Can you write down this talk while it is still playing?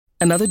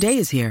Another day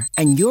is here,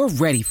 and you're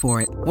ready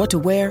for it. What to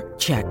wear?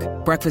 Check.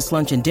 Breakfast,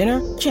 lunch, and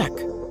dinner? Check.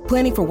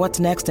 Planning for what's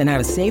next and how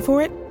to save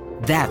for it?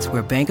 That's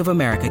where Bank of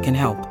America can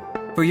help.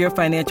 For your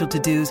financial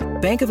to-dos,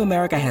 Bank of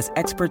America has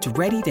experts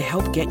ready to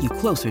help get you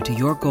closer to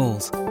your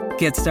goals.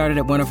 Get started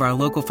at one of our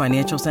local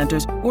financial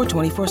centers or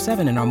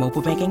 24/7 in our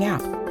mobile banking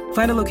app.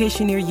 Find a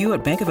location near you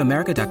at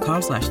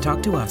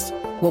bankofamerica.com/talktous.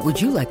 What would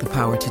you like the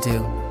power to do?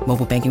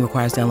 Mobile banking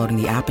requires downloading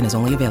the app and is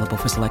only available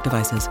for select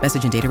devices.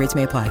 Message and data rates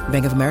may apply.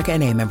 Bank of America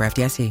N.A., member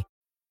FDIC.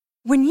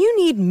 When you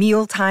need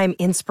mealtime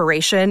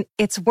inspiration,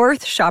 it's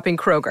worth shopping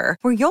Kroger,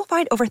 where you'll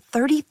find over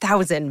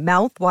 30,000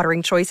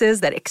 mouth-watering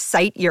choices that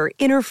excite your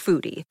inner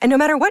foodie. And no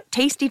matter what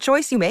tasty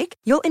choice you make,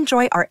 you'll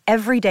enjoy our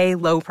everyday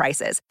low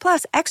prices,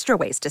 plus extra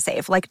ways to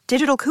save, like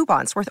digital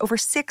coupons worth over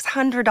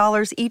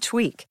 $600 each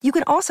week. You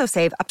can also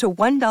save up to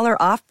 $1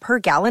 off per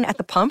gallon at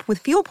the pump with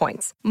fuel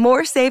points.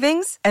 More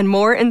savings and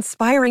more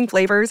inspiring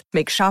flavors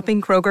make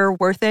shopping Kroger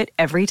worth it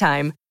every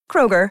time.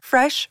 Kroger,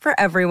 fresh for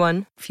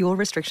everyone. Fuel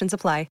restrictions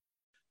apply.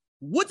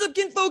 What's up,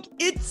 kinfolk?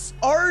 It's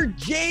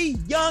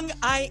RJ Young.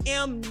 I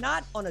am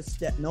not on a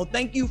step. No,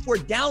 thank you for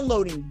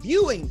downloading,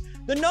 viewing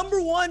the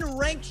 #1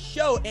 ranked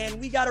show. And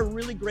we got a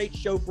really great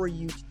show for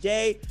you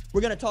today.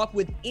 We're going to talk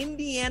with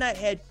Indiana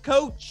head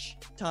coach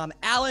Tom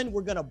Allen.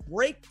 We're going to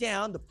break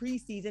down the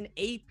preseason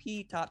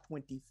AP Top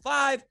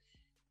 25.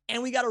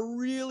 And we got a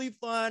really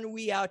fun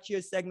We Out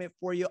Here segment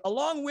for you,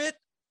 along with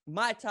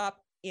my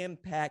top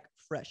impact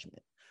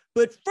freshmen.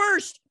 But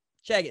first,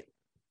 check it.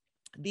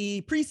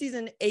 The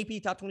preseason AP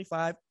Top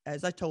 25,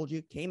 as I told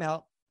you, came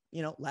out,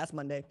 last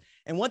Monday.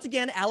 And once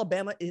again,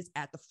 Alabama is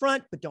at the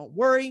front, but don't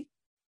worry,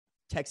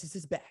 Texas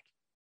is back.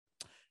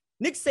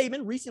 Nick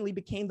Saban recently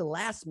became the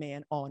last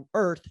man on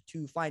earth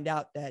to find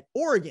out that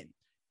Oregon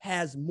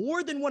has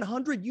more than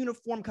 100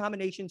 uniform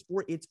combinations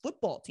for its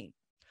football team.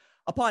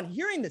 Upon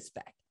hearing this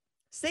fact,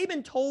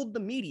 Saban told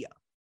the media,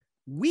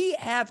 "We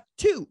have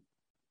 2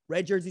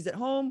 red jerseys at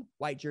home,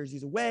 white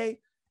jerseys away.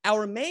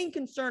 Our main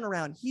concern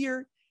around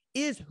here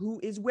is who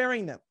is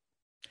wearing them."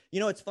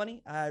 It's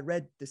funny. I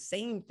read the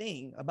same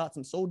thing about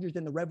some soldiers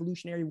in the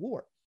Revolutionary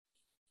War.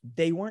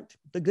 They weren't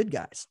the good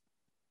guys.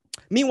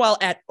 Meanwhile,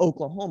 at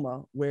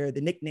Oklahoma, where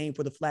the nickname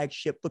for the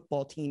flagship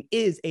football team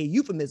is a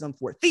euphemism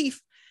for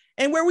thief,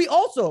 and where we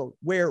also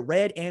wear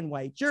red and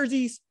white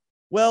jerseys,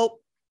 well,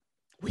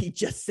 we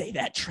just say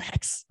that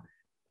tracks.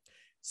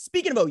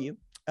 Speaking of OU,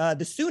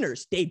 the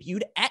Sooners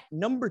debuted at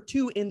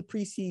 #2 in the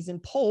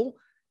preseason poll,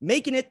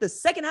 making it the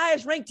second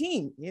highest ranked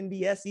team in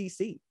the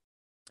SEC.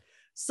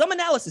 Some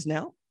analysis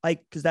now,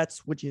 because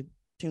that's what you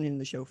tune in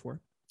the show for.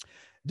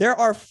 There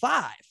are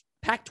 5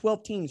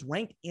 Pac-12 teams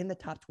ranked in the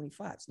top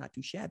 25. It's not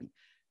too shabby,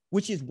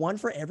 which is 1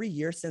 for every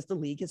year since the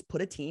league has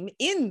put a team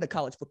in the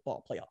college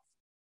football playoff.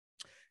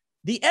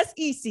 The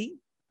SEC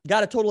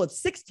got a total of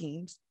 6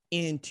 teams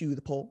into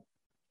the poll,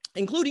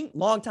 including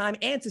longtime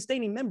and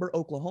sustaining member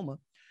Oklahoma,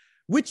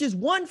 which is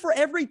 1 for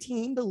every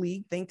team the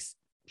league thinks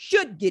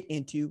should get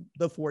into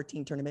the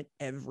 14 tournament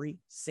every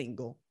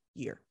single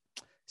year.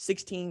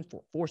 16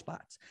 for 4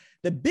 spots.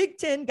 The Big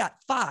Ten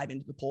got 5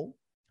 into the poll,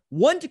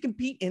 1 to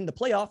compete in the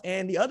playoff,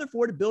 and the other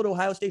 4 to build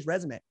Ohio State's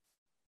resume.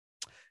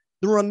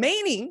 The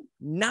remaining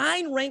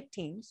 9 ranked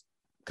teams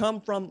come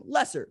from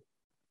lesser,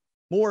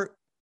 more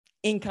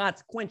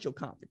inconsequential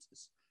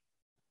conferences,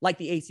 like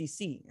the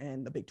ACC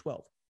and the Big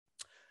 12.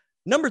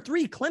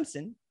 #3,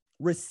 Clemson,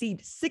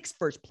 received 6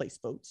 first-place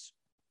votes,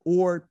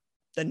 or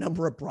the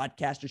number of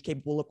broadcasters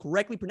capable of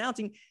correctly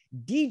pronouncing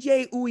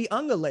DJ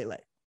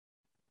Uiagalelei.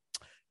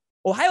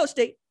 Ohio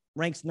State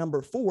ranks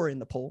 #4 in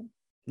the poll,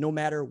 no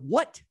matter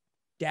what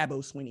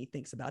Dabo Swinney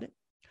thinks about it.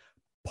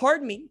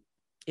 Pardon me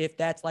if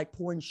that's like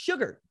pouring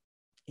sugar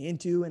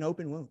into an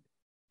open wound.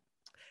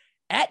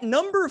 At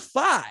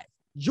 #5,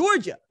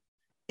 Georgia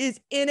is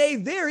in a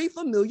very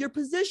familiar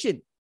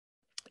position.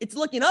 It's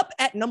looking up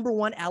at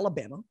 #1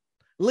 Alabama,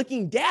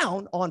 looking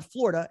down on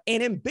Florida,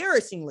 and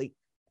embarrassingly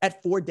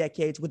at 4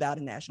 decades without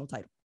a national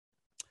title.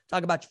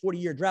 Talk about your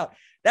 40-year drought.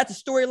 That's a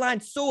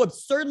storyline so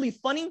absurdly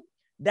funny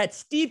that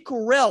Steve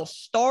Carell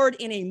starred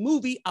in a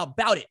movie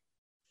about it.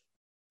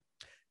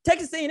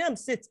 Texas A&M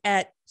sits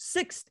at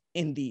 6th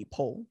in the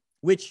poll,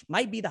 which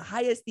might be the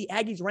highest the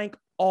Aggies rank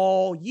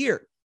all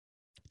year.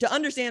 To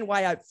understand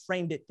why I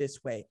framed it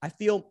this way, I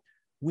feel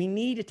we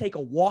need to take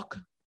a walk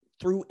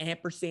through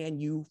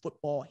 &U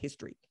football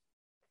history.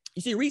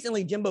 You see,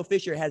 recently, Jimbo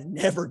Fisher has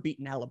never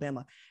beaten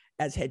Alabama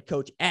as head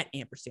coach at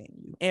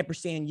 &U.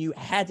 &U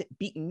hasn't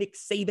beaten Nick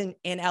Saban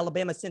and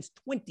Alabama since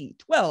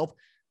 2012,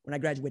 when I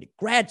graduated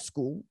grad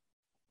school.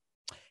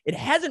 It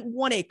hasn't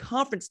won a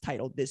conference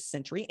title this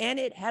century, and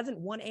it hasn't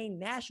won a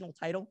national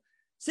title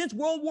since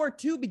World War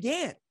II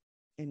began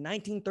in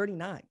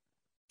 1939.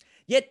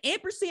 Yet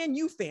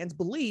 &U fans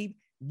believe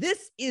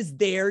this is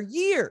their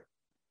year.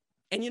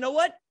 And you know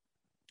what?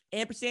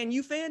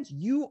 &U fans,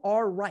 you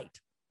are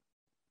right.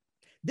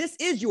 This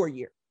is your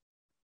year.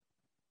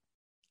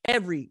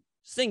 Every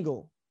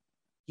single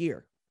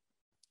year.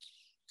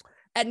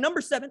 At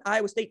 #7,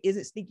 Iowa State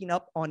isn't sneaking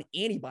up on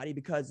anybody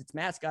because its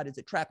mascot is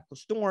a tropical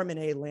storm in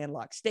a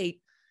landlocked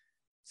state.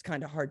 It's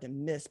kind of hard to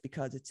miss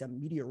because it's a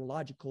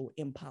meteorological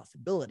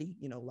impossibility,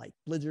 like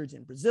blizzards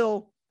in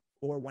Brazil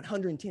or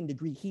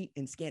 110-degree heat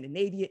in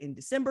Scandinavia in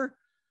December,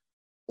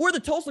 or the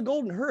Tulsa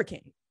Golden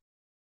Hurricane.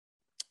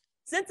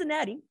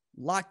 Cincinnati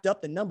locked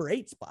up the number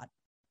 8 spot,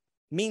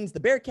 means the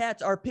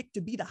Bearcats are picked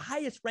to be the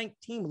highest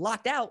ranked team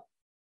locked out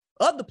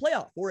of the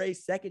playoff for a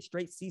second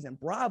straight season.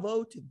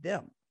 Bravo to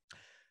them.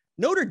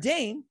 Notre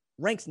Dame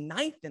ranks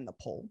 9th in the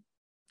poll.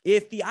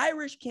 If the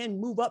Irish can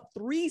move up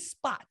 3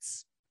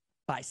 spots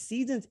by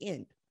season's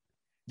end,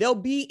 they'll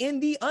be in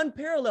the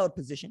unparalleled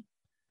position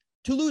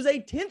to lose a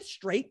 10th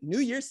straight New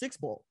Year's Six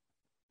Bowl.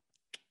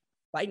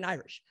 Fighting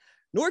Irish.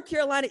 North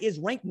Carolina is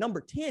ranked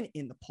number 10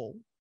 in the poll.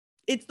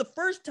 It's the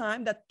first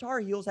time that the Tar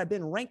Heels have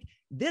been ranked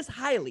this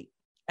highly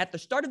at the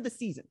start of the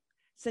season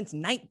since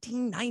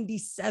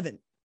 1997.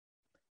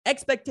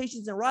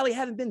 Expectations in Raleigh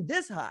haven't been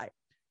this high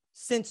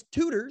since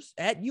tutors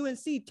at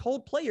UNC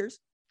told players,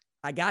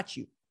 I got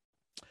you.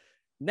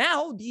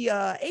 Now, the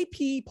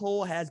AP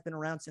poll has been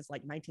around since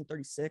like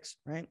 1936,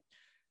 right?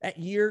 That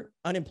year,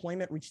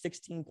 unemployment reached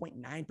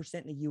 16.9%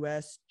 in the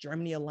U.S.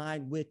 Germany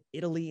aligned with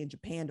Italy and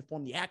Japan to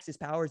form the Axis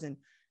powers, and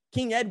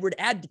King Edward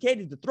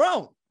abdicated the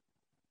throne.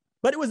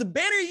 But it was a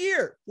banner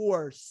year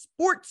for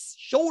sports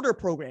shoulder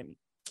programming.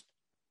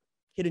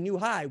 Hit a new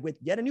high with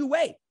yet a new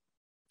way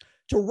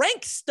to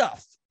rank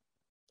stuff.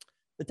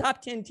 The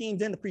top 10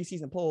 teams in the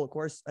preseason poll, of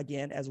course,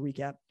 again, as a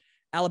recap: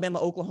 Alabama,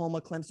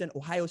 Oklahoma, Clemson,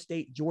 Ohio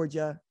State,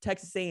 Georgia,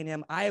 Texas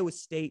A&M, Iowa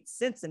State,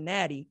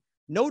 Cincinnati,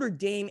 Notre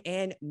Dame,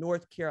 and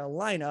North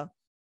Carolina.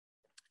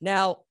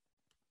 Now,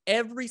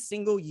 every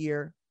single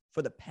year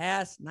for the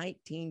past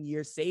 19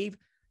 years, save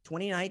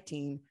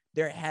 2019,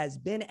 there has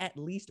been at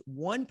least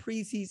one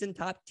preseason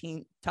top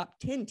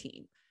 10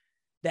 team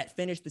that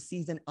finished the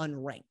season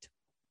unranked.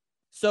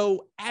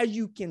 So as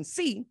you can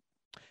see,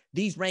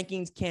 these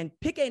rankings can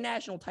pick a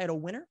national title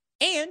winner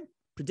and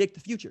predict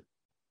the future.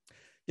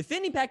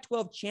 Defending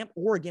Pac-12 champ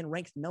Oregon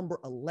ranks number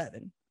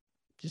 11.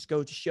 Just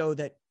goes to show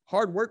that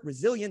hard work,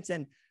 resilience,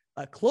 and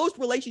a close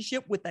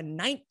relationship with the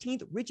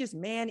 19th richest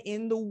man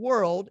in the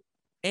world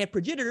and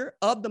progenitor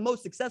of the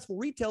most successful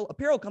retail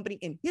apparel company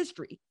in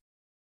history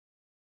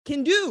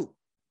can do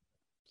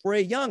for a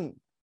young,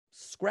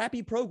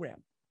 scrappy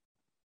program.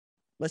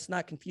 Let's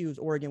not confuse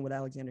Oregon with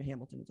Alexander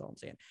Hamilton, is all I'm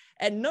saying.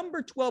 At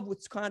number 12,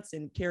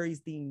 Wisconsin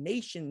carries the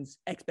nation's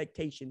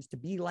expectations to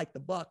be like the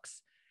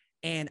Bucks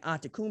and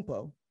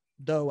Antetokounmpo,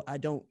 though I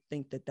don't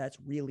think that that's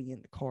really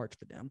in the cards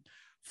for them.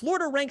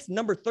 Florida ranks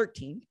number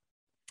 13.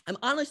 I'm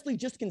honestly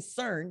just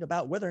concerned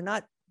about whether or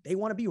not they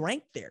want to be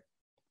ranked there.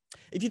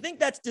 If you think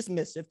that's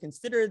dismissive,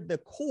 consider the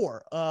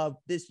core of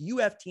this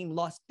UF team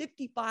lost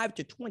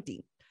 55-20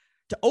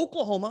 to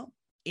Oklahoma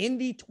in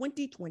the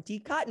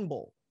 2020 Cotton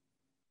Bowl.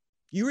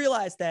 You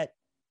realize that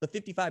the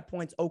 55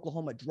 points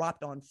Oklahoma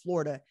dropped on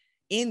Florida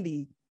in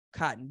the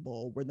Cotton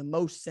Bowl were the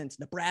most since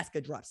Nebraska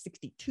dropped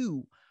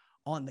 62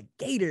 on the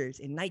Gators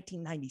in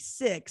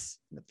 1996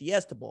 in the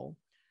Fiesta Bowl.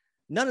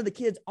 None of the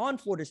kids on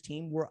Florida's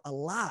team were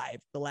alive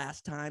the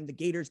last time the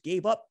Gators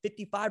gave up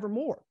 55 or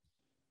more.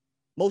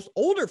 Most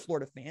older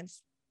Florida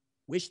fans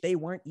wish they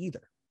weren't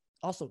either.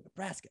 Also,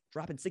 Nebraska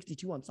dropping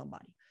 62 on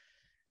somebody.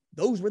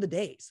 Those were the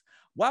days.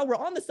 While we're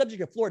on the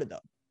subject of Florida,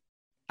 though,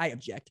 I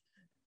object.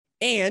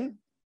 And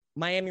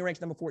Miami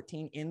ranks number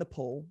 14 in the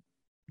poll.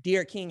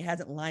 De'Aaron King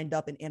hasn't lined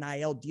up an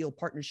NIL deal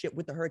partnership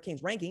with the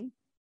Hurricanes ranking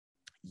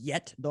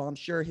yet, though I'm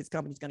sure his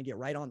company's going to get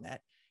right on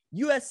that.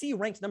 USC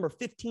ranks number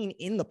 15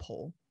 in the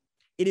poll.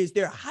 It is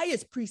their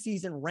highest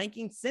preseason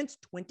ranking since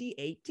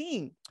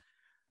 2018.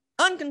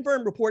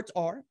 Unconfirmed reports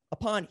are,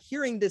 upon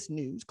hearing this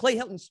news, Clay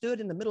Helton stood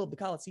in the middle of the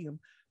Coliseum,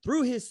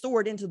 threw his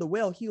sword into the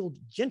well-heeled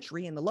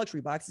gentry in the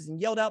luxury boxes,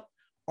 and yelled out,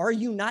 "Are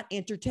you not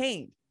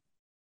entertained?"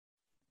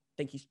 I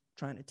think he's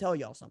trying to tell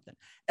y'all something.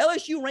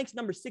 LSU ranks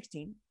number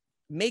 16,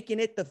 making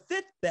it the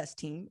 5th best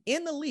team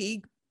in the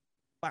league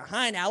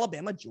behind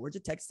Alabama, Georgia,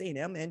 Texas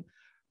A&M, and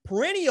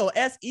perennial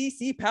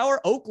SEC power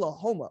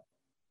Oklahoma.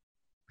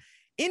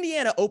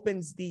 Indiana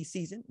opens the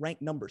season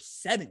ranked number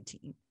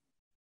 17.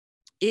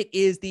 It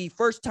is the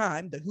first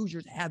time the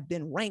Hoosiers have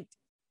been ranked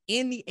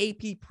in the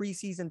AP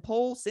preseason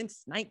poll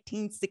since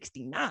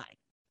 1969.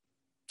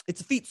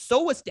 It's a feat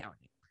so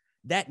astounding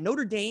that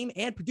Notre Dame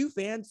and Purdue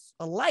fans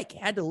alike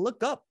had to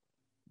look up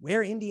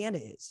where Indiana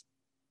is.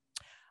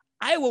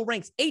 Iowa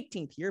ranks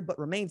 18th here, but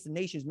remains the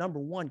nation's number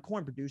 1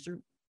 corn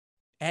producer,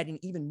 adding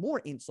even more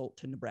insult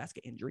to Nebraska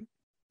injury.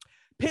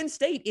 Penn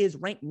State is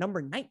ranked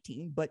number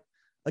 19, but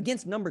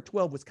against number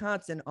 12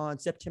 Wisconsin on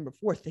September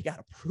 4th, they got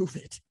to prove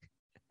it.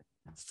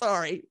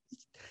 Sorry,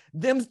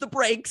 them's the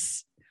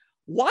breaks.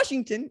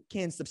 Washington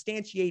can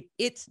substantiate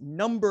its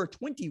number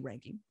 20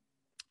 ranking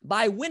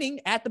by winning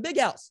at the Big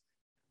House,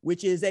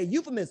 which is a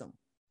euphemism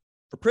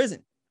for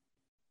prison.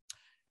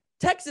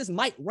 Texas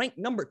might rank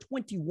number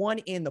 21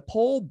 in the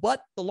poll,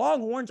 but the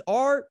Longhorns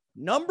are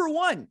number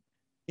 1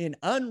 in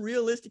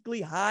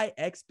unrealistically high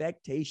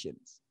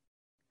expectations.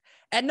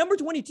 At number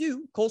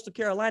 22, Coastal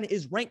Carolina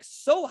is ranked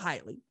so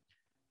highly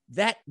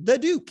that the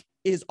Duke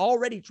is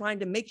already trying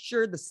to make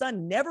sure the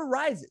sun never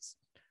rises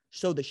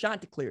so the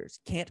Chanticleers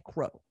can't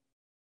crow.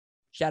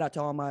 Shout out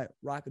to all my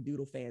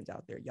Rockadoodle fans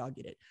out there. Y'all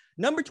get it.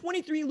 Number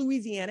 23,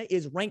 Louisiana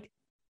is a ranked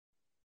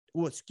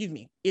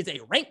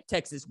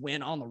Texas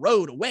win on the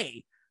road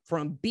away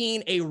from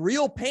being a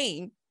real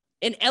pain,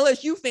 and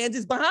LSU fans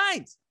is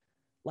behind.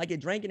 Like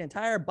it drank an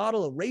entire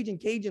bottle of Raging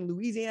Cajun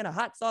Louisiana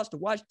hot sauce to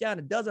wash down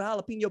a dozen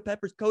jalapeno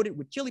peppers coated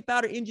with chili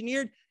powder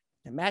engineered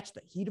to match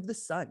the heat of the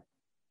sun.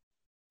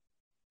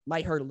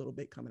 Might hurt a little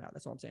bit coming out.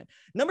 That's all I'm saying.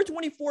 Number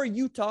 24,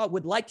 Utah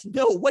would like to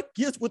know what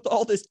gives with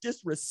all this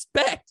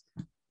disrespect.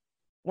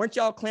 Weren't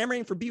y'all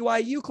clamoring for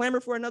BYU?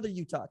 Clamor for another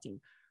Utah team.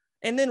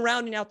 And then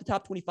rounding out the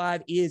top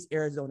 25 is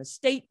Arizona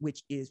State,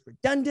 which is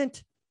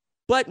redundant.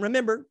 But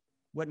remember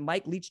what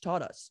Mike Leach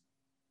taught us.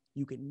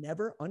 You can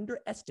never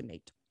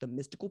underestimate the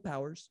mystical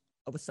powers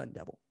of a Sun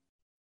Devil.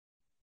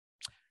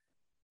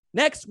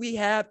 Next, we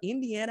have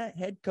Indiana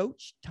head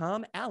coach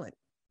Tom Allen.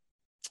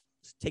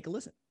 Let's take a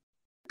listen.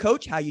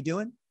 Coach, how you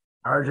doing?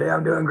 RJ,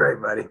 I'm doing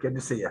great, buddy. Good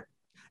to see you.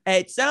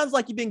 Hey, it sounds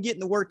like you've been getting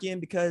the work in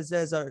because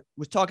as I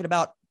was talking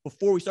about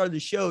before we started the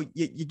show,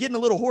 you're getting a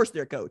little hoarse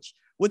there, Coach.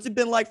 What's it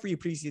been like for you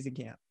preseason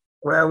camp?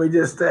 Well, we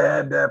just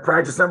had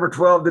practice number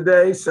 12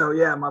 today. So,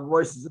 yeah, my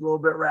voice is a little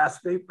bit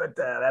raspy, but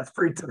that's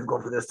pretty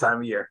typical for this time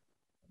of year.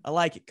 I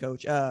like it,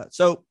 Coach.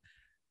 So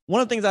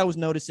one of the things I was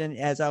noticing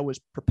as I was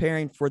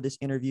preparing for this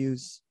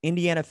interviews,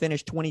 Indiana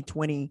finished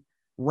 2020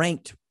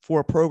 ranked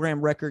for a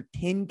program record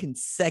 10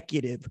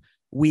 consecutive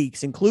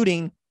weeks,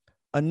 including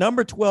a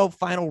number 12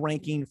 final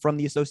ranking from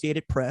the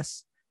Associated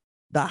Press,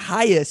 the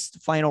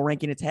highest final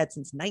ranking it's had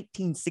since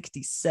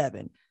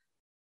 1967.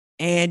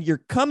 And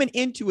you're coming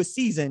into a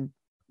season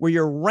where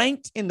you're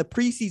ranked in the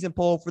preseason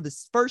poll for the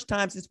first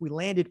time since we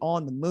landed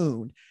on the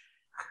moon.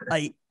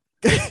 Like,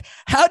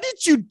 how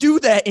did you do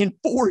that in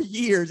 4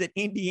 years at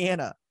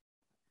Indiana?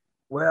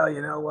 Well,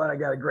 you know what? I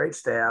got a great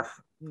staff,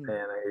 and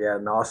I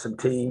got an awesome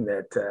team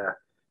that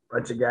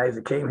bunch of guys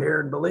that came here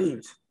and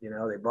believed. You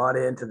know, they bought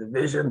into the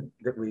vision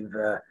that we've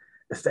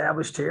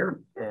established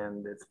here,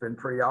 and it's been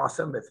pretty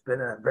awesome. It's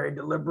been a very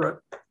deliberate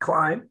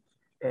climb,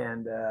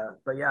 and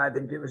but yeah, I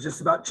think it was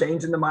just about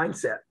changing the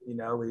mindset. You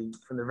know, we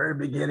from the very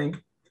beginning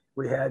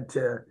we had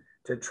to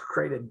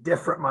create a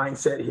different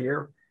mindset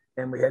here,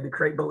 and we had to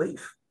create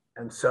belief.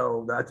 And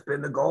so that's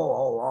been the goal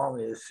all along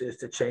is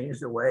to change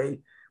the way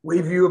we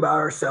view about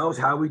ourselves,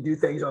 how we do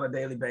things on a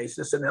daily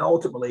basis, and then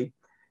ultimately,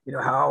 you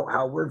know,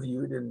 how we're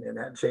viewed, and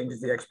that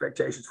changes the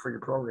expectations for your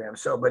program.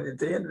 So, but at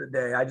the end of the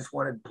day, I just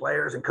wanted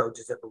players and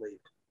coaches that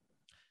believed.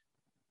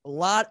 A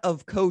lot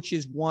of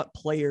coaches want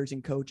players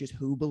and coaches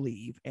who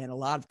believe, and a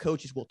lot of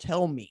coaches will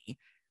tell me,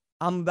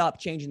 I'm about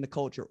changing the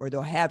culture, or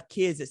they'll have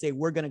kids that say,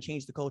 we're going to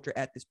change the culture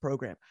at this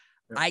program.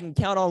 Yeah. I can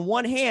count on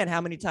one hand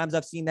how many times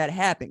I've seen that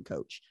happen,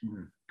 Coach.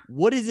 Mm-hmm.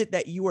 What is it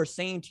that you are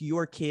saying to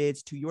your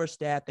kids, to your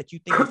staff, that you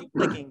think is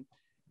clicking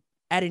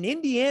at an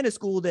Indiana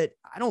school that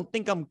I don't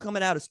think I'm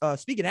coming out of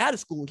speaking out of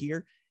school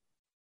here,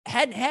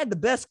 hadn't had the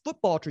best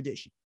football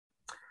tradition?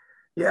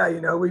 Yeah,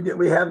 you know,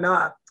 we have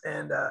not.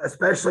 And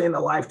especially in the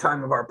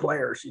lifetime of our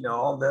players, you know,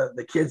 all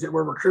the kids that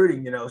we're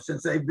recruiting, you know,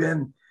 since they've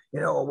been, you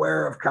know,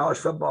 aware of college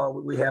football,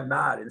 we have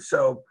not. And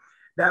so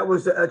that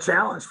was a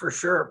challenge for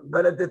sure.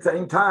 But at the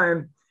same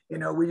time, you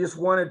know, we just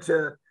wanted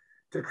to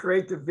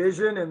create the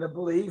vision and the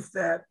belief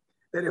that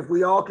if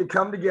we all could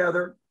come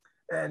together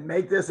and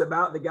make this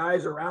about the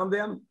guys around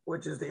them,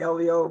 which is the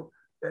LEO,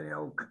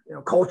 you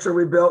know, culture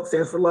we built,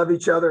 stands for love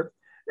each other.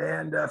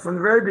 And from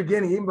the very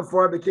beginning, even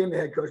before I became the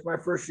head coach, my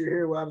first year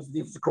here, I was the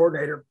defensive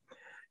coordinator,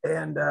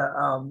 and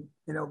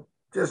you know,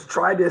 just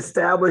tried to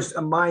establish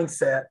a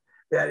mindset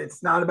that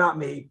it's not about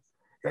me.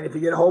 And if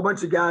you get a whole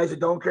bunch of guys that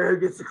don't care who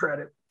gets the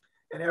credit,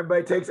 and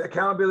everybody takes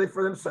accountability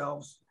for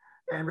themselves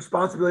and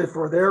responsibility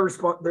for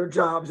their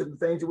jobs and the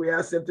things that we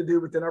ask them to do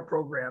within our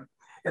program,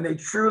 and they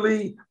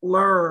truly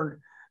learn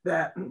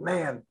that,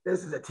 man,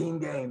 this is a team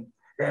game.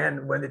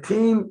 And when the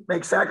team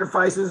makes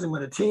sacrifices, and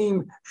when the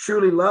team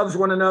truly loves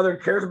one another,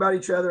 cares about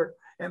each other,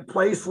 and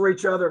plays for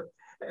each other,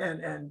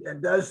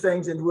 and does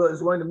things and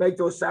is willing to make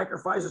those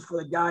sacrifices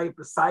for the guy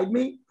beside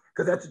me,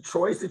 because that's a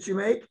choice that you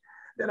make,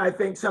 then I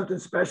think something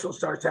special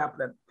starts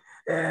happening.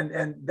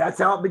 And that's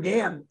how it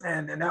began.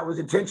 And that was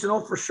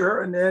intentional for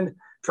sure. And then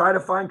try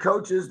to find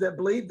coaches that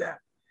believed that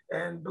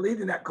and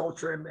believed in that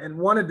culture and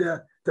wanted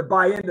to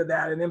buy into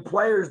that. And then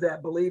players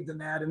that believed in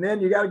that. And then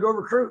you got to go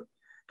recruit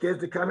kids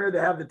to come here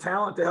to have the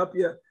talent to help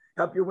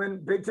you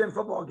win Big Ten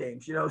football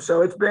games, you know.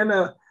 So it's been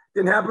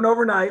didn't happen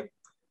overnight,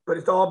 but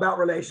it's all about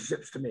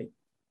relationships to me.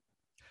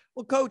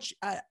 Well, Coach,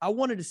 I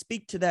wanted to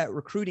speak to that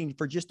recruiting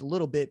for just a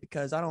little bit,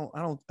 because I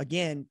don't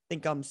again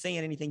think I'm saying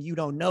anything you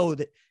don't know,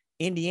 that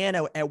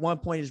Indiana at one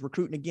point is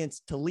recruiting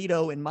against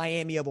Toledo and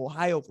Miami of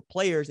Ohio for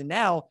players, and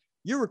now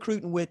you're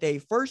recruiting with a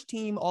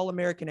first-team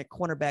All-American at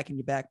cornerback in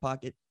your back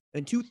pocket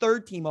and 2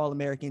 third-team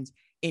All-Americans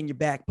in your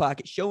back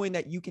pocket, showing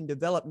that you can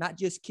develop not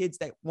just kids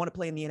that want to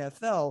play in the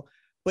NFL,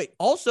 but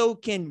also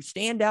can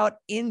stand out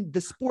in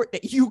the sport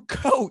that you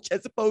coach,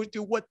 as opposed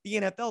to what the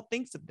NFL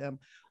thinks of them.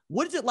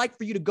 What is it like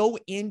for you to go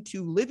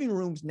into living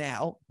rooms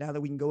now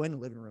that we can go into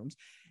living rooms,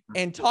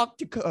 and talk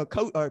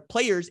to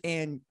players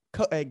and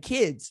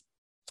kids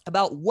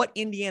about what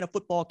Indiana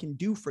football can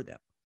do for them?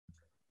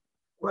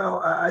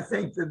 Well, I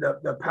think that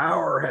the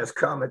power has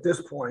come at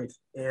this point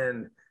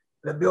in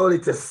the ability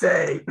to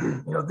say,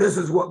 this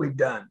is what we've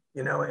done,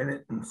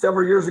 and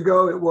several years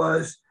ago it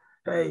was,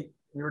 hey,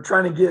 you were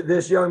trying to get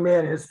this young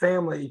man and his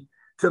family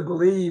to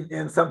believe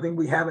in something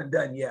we haven't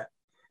done yet.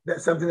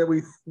 That's something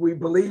that we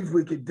believed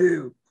we could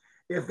do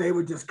if they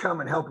would just come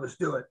and help us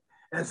do it.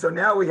 And so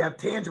now we have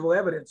tangible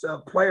evidence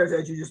of players,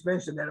 as you just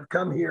mentioned, that have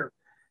come here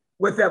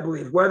with that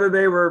belief, whether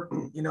they were,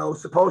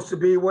 supposed to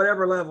be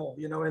whatever level,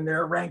 in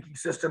their ranking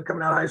system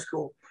coming out of high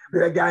school. We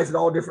had guys at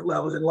all different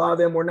levels, and a lot of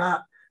them were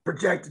not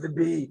projected to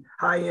be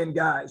high-end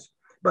guys.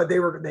 But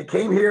they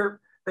came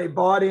here, they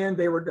bought in,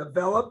 they were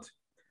developed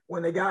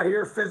when they got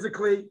here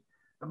physically,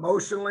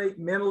 emotionally,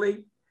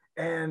 mentally,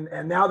 and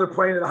now they're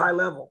playing at a high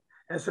level.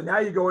 And so now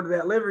you go into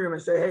that living room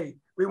and say, hey,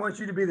 we want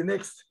you to be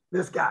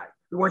this guy.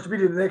 We want you to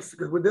be the next,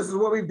 because this is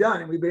what we've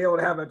done. And we've been able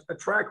to have a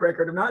track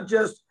record of not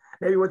just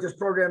maybe what this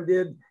program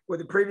did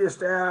with the previous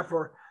staff,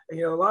 or,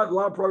 a lot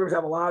of programs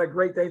have a lot of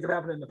great things that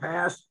happened in the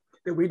past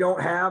that we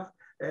don't have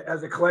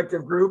as a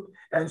collective group.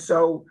 And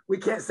so we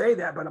can't say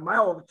that, but my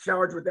whole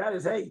charge with that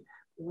is, hey,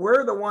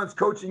 we're the ones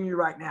coaching you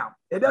right now.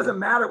 It doesn't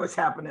matter what's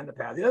happened in the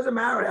past. It doesn't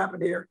matter what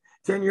happened here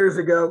 10 years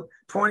ago,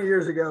 20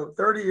 years ago,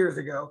 30 years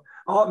ago.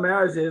 All it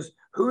matters is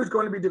who's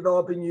going to be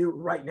developing you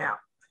right now.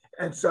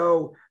 And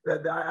so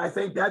I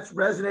think that's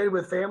resonated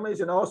with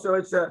families. And also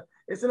it's an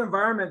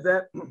environment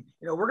that,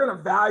 we're going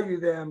to value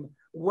them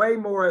way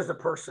more as a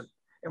person,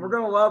 and we're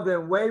going to love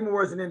them way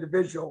more as an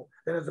individual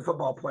than as a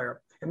football player.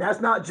 And that's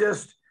not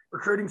just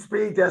recruiting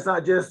speak. That's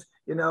not just,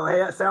 hey,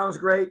 that sounds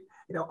great.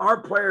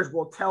 Our players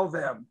will tell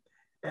them,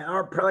 and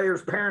our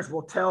players' parents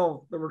will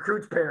tell the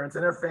recruits' parents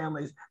and their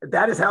families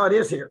that is how it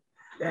is here.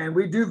 And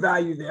we do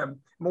value them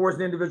more as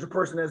an individual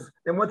person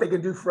than what they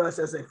can do for us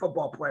as a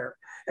football player.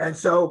 And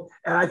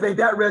I think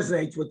that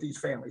resonates with these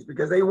families,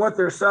 because they want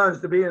their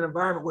sons to be in an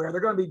environment where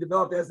they're going to be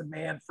developed as a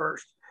man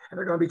first, and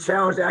they're going to be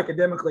challenged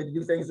academically to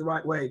do things the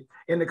right way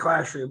in the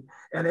classroom.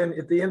 And then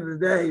at the end of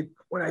the day,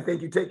 when I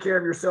think you take care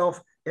of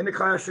yourself in the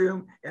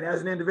classroom and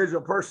as an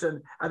individual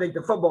person, I think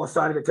the football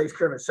side of it takes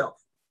care of itself.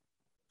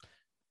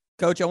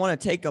 Coach, I want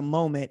to take a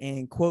moment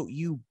and quote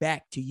you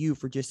back to you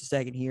for just a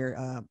second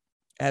here.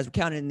 As we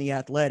counted in The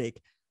Athletic,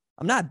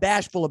 I'm not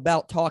bashful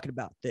about talking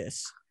about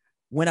this.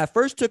 When I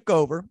first took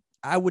over,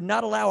 I would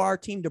not allow our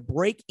team to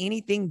break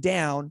anything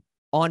down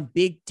on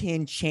Big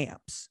Ten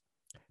champs,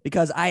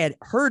 because I had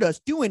heard us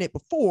doing it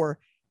before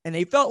and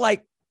they felt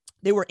like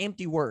they were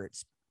empty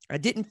words. I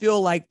didn't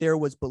feel like there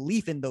was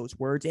belief in those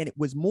words, and it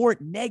was more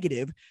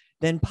negative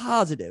than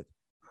positive,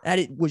 that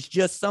it was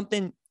just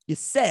something you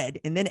said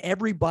and then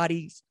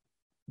everybody's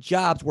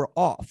jobs were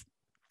off.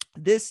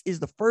 This is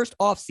the first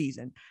off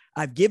season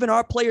I've given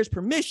our players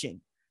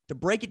permission to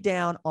break it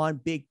down on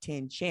Big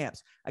Ten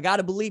champs. I got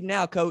to believe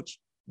now, Coach,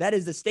 that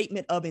is a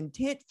statement of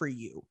intent for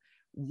you.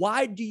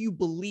 Why do you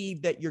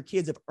believe that your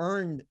kids have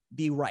earned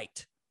the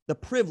right, the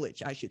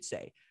privilege, I should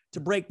say, to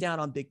break down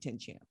on Big Ten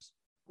champs?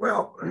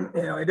 Well,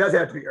 it does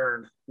have to be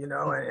earned, and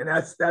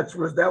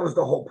that was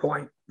the whole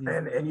point.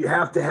 And you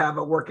have to have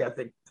a work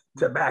ethic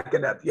to back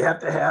it up. You have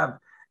to have,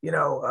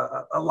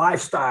 a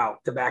lifestyle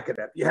to back it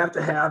up. You have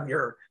to have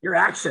your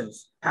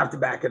actions have to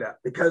back it up,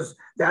 because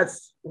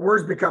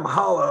words become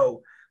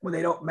hollow when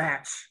they don't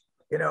match,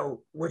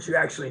 what you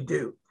actually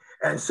do.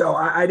 And so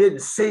I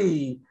didn't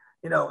see,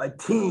 a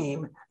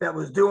team that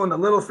was doing the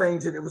little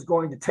things that it was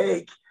going to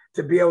take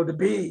to be able to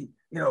be,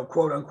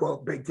 quote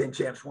unquote, Big Ten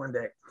champs one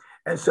day.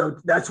 And so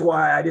that's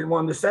why I didn't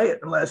want them to say it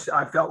unless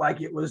I felt like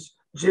it was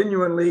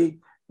genuinely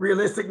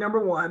realistic,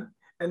 number one,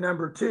 and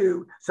number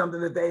two,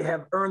 something that they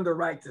have earned the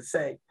right to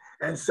say.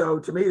 And so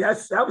to me,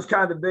 that was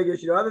kind of the big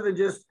issue, other than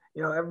just,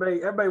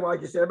 everybody,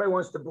 like you said, everybody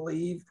wants to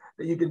believe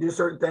that you can do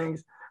certain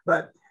things,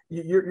 but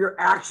your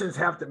actions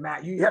have to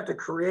match. You have to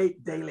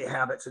create daily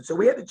habits. And so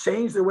we had to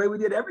change the way we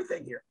did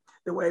everything here.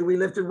 The way we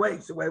lifted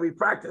weights, the way we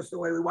practiced, the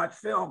way we watch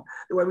film,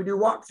 the way we do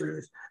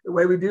walkthroughs, the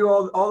way we do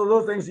all the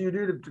little things that you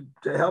do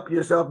to help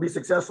yourself be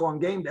successful on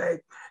game day.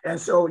 And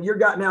so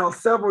you've got now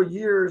several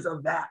years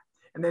of that.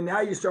 And then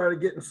now you started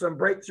getting some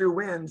breakthrough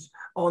wins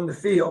on the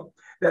field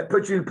that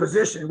put you in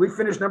position. We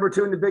finished number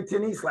 2 in the Big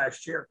Ten East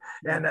last year.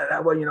 And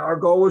our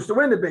goal was to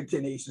win the Big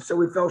Ten East. And so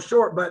we fell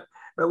short, but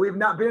we've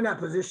not been in that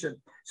position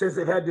since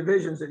they've had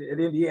divisions at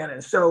Indiana.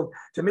 And so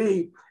to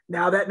me,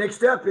 now that next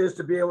step is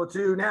to be able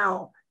to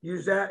now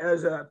use that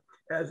as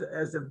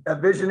a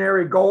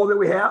visionary goal that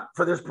we have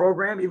for this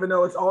program, even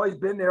though it's always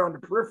been there on the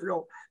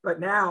peripheral. But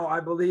now I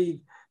believe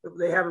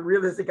they have a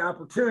realistic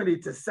opportunity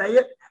to say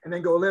it and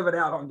then go live it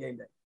out on game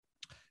day.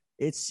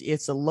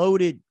 It's a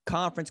loaded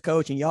conference,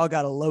 Coach, and y'all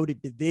got a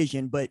loaded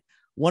division. But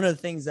one of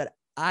the things that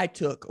I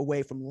took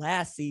away from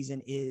last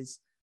season is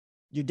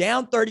you're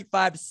down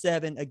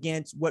 35-7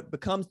 against what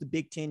becomes the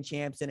Big Ten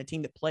champs and a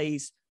team that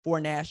plays for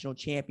a national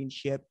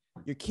championship.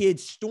 Your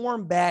kids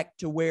storm back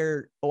to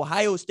where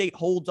Ohio State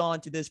holds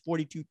on to this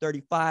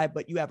 42-35,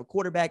 but you have a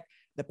quarterback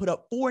that put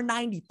up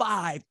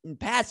 495 in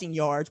passing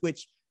yards,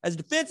 which as a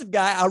defensive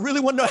guy, I really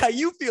want to know how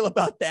you feel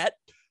about that.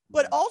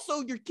 but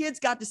also your kids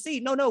got to see,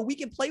 no, we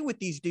can play with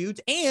these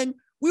dudes. And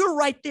we were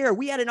right there.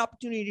 We had an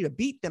opportunity to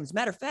beat them. As a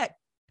matter of fact,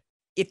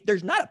 if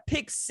there's not a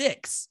pick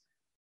six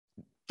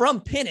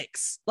from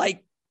Penix,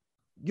 like,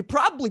 you're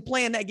probably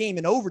playing that game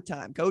in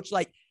overtime, Coach.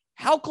 Like,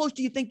 how close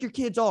do you think your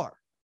kids are?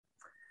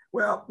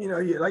 Well,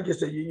 like you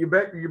said, you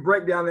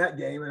break down that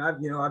game, and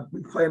I've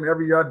played them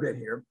every year I've been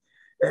here.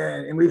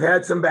 And we've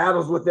had some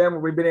battles with them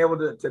where we've been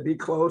able to be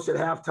close at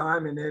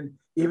halftime, and then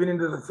even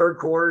into the third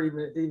quarter,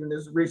 even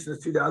as recent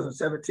as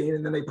 2017,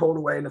 and then they pulled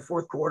away in the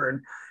fourth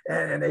quarter,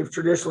 and they've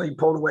traditionally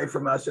pulled away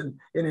from us. And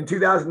in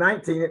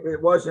 2019,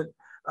 it wasn't.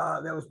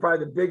 That was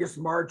probably the biggest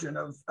margin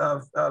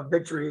of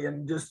victory,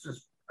 and just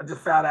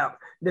flat out.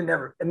 It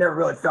never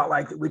really felt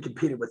like that we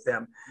competed with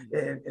them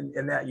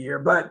in that year.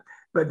 But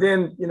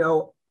then,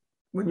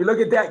 when you look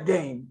at that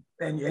game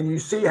and you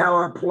see how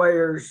our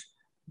players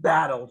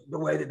battled the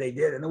way that they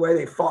did and the way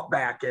they fought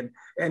back. And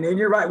then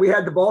you're right. We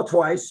had the ball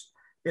twice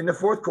in the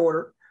fourth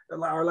quarter,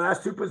 our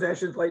last two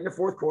possessions late in the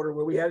fourth quarter,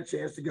 where we had a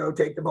chance to go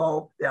take the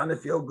ball down the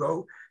field,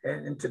 go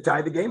and to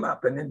tie the game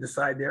up and then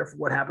decide there for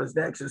what happens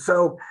next. And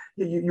so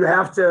you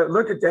have to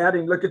look at that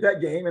and look at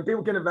that game, and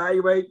people can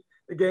evaluate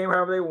the game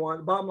however they want.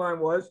 The bottom line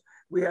was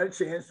we had a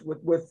chance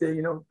with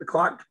the, the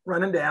clock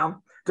running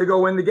down to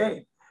go win the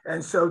game.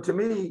 And so to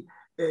me,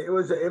 it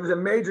was a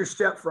major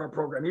step for our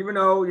program, even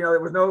though, there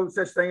was no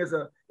such thing as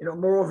a,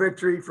 moral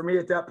victory for me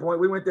at that point.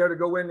 We went there to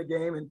go win the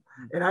game,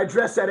 and I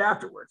addressed that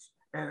afterwards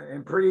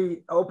and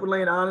pretty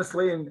openly and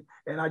honestly.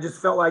 And I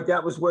just felt like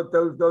that was what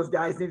those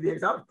guys needed to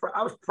hear.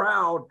 I was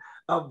proud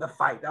of the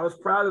fight. I was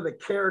proud of the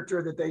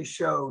character that they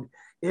showed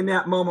in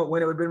that moment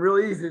when it would have been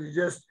really easy to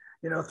just,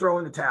 throw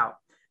in the towel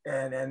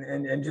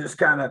and just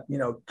kind of,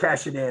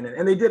 cash it in.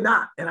 And they did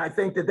not. And I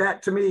think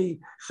that to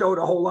me showed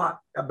a whole lot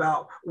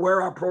about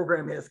where our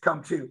program has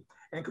come to.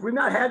 And we've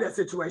not had that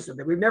situation.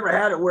 We've never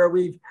had it where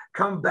we've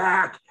come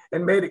back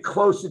and made it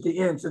close at the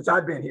end since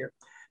I've been here.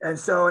 And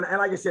so, and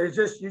like I said, it's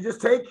just, you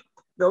just take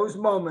those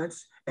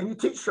moments and you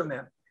teach from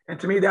them. And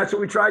to me, that's what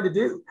we tried to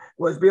do,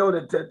 was be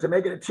able to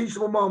make it a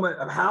teachable moment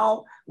of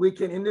how we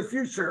can, in the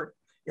future,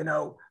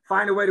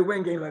 find a way to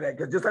win games like that.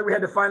 Because just like we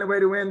had to find a way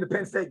to win the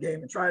Penn State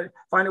game and try to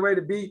find a way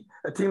to beat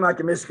a team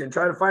like Michigan,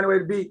 try to find a way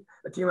to beat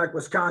a team like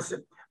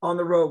Wisconsin on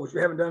the road, which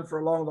we haven't done for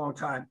a long, long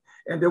time,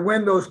 and to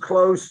win those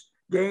close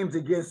games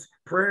against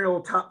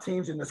perennial top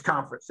teams in this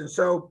conference. And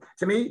so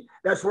to me,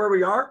 that's where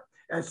we are.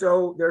 And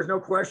so there's no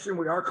question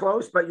we are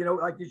close, but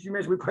like as you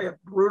mentioned, we play a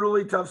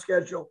brutally tough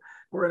schedule.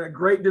 We're in a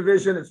great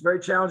division. It's very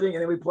challenging.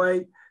 And then we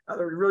play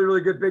other really,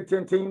 really good Big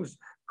Ten teams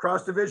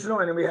cross-divisional.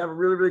 And then we have a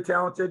really, really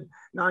talented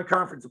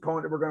non-conference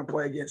opponent that we're going to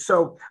play against.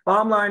 So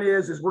bottom line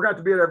is we're going to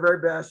have to be at our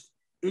very best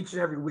each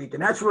and every week.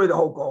 And that's really the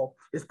whole goal,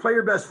 is play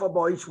your best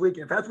football each week.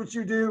 And if that's what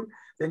you do,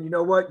 then you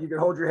know what? You can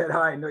hold your head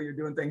high and know you're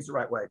doing things the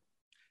right way.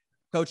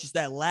 Coach, it's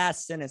that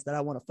last sentence that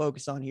I want to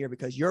focus on here,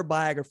 because your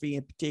biography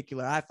in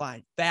particular, I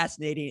find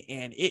fascinating,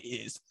 and it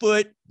is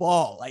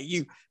football. Like,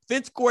 you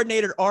defense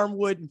coordinator at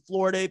Armwood in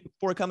Florida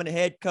before coming to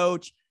head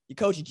coach. You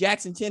coached at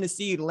Jackson,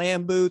 Tennessee, at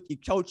Lambuth. You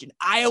coached in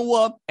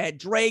Iowa at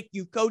Drake.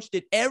 You coached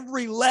at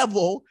every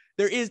level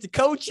there is to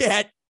coach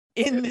at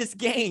in this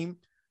game.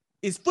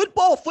 Is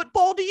football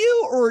to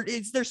you, or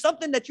is there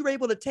something that you're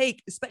able to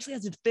take, especially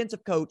as a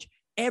defensive coach,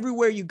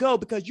 everywhere you go?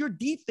 Because your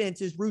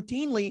defenses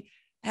routinely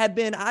have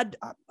been, I'm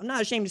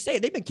not ashamed to say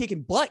it, they've been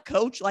kicking butt,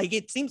 Coach. Like,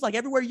 it seems like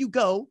everywhere you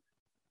go,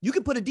 you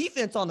can put a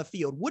defense on the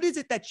field. What is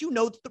it that you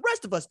know that the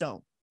rest of us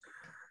don't?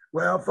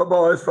 Well,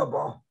 football is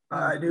football.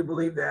 I do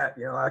believe that.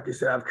 Like I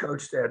said, I've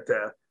coached at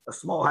a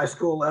small high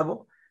school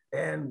level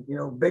and,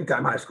 big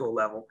time high school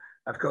level.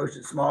 I've coached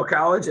at small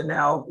college and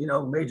now,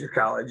 major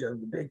college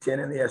of the Big Ten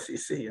and the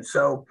SEC. And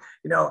so,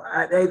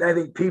 I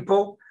think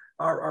people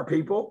are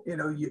people.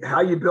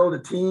 How you build a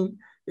team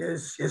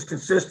is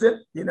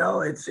consistent.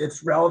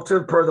 It's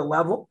relative per the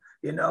level,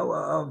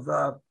 of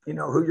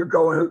who you're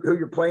going, who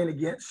you're playing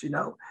against, and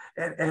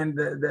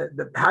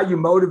the how you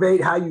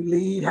motivate, how you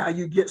lead, how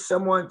you get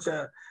someone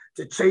to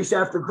chase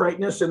after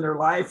greatness in their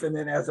life. And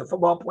then as a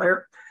football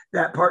player,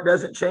 that part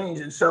doesn't change.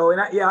 And so,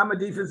 I'm a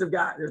defensive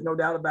guy. There's no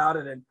doubt about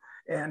it.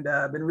 And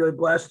I've been really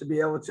blessed to be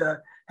able to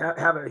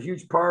have a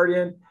huge part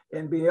in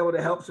and being able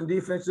to help some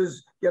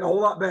defenses get a whole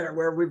lot better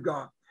wherever we've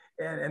gone.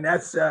 And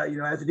that's,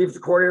 as a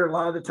defensive coordinator, a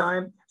lot of the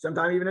time,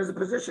 sometimes even as a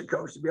position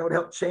coach, to be able to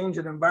help change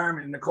an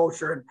environment and the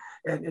culture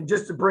and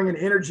just to bring an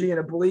energy and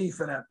a belief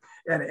and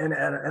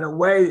a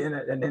way and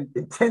an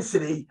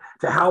intensity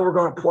to how we're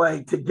going to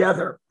play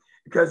together.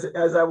 Because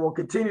as I will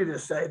continue to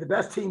say, the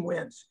best team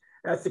wins.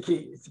 That's the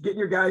key. It's getting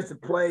your guys to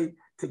play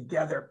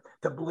together,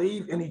 to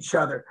believe in each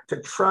other,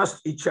 to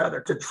trust each other,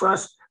 to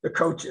trust the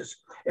coaches.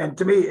 And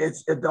to me,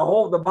 it's the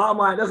bottom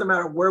line. It doesn't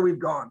matter where we've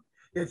gone.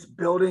 It's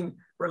building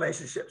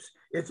relationships.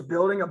 It's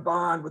building a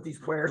bond with these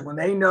players when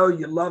they know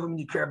you love them,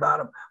 you care about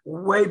them,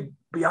 way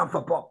beyond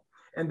football.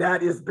 And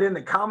that has been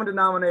the common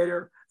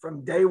denominator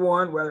from day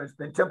one, whether it's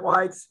been Temple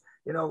Heights,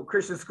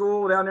 Christian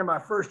school down there, my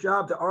first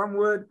job, to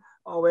Armwood,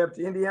 all the way up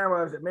to Indiana where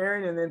I was at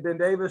Marion, and then Ben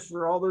Davis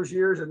for all those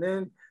years. And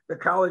then the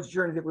college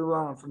journey that we went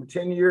on from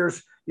 10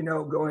 years,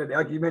 going to,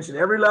 like you mentioned,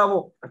 every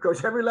level. I've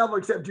coached every level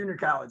except junior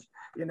college,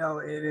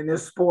 in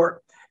this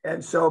sport.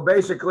 And so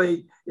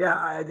basically,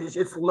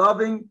 it's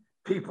loving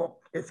people.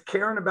 It's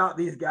caring about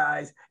these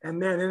guys.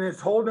 And then it's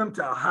holding them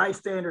to a high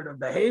standard of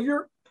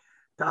behavior,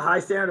 to a high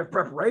standard of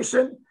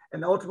preparation,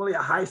 and ultimately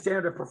a high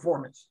standard of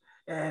performance.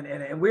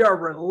 And we are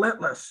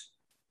relentless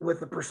with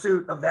the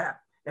pursuit of that.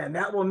 And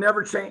that will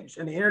never change.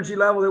 And the energy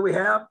level that we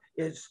have,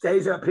 it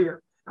stays up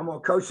here. I'm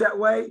going to coach that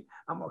way.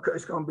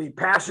 It's going to be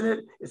passionate.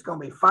 It's going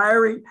to be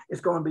fiery.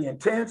 It's going to be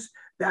intense.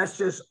 That's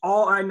just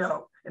all I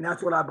know. And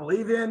that's what I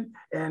believe in.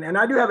 And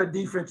I do have a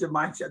defensive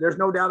mindset. There's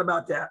no doubt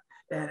about that.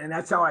 And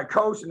that's how I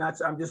coach. And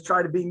I'm just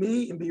trying to be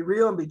me and be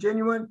real and be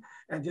genuine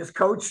and just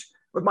coach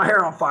with my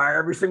hair on fire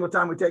every single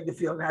time we take the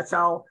field. And that's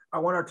how I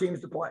want our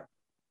teams to play.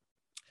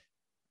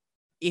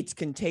 It's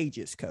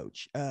contagious,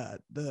 Coach.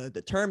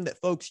 The term that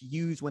folks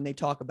use when they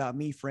talk about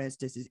me, for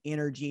instance, is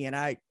energy. And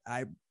I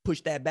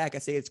push that back. I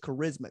say it's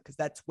charisma because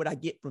that's what I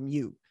get from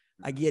you.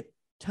 I get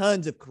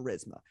tons of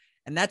charisma.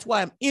 And that's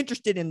why I'm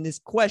interested in this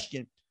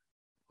question.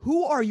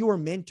 Who are your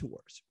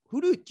mentors?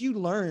 Who did you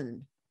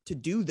learn to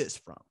do this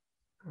from?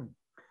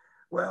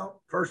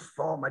 Well, first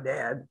of all, my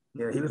dad,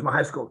 he was my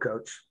high school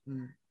coach.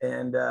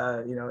 And,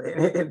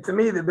 and to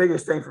me, the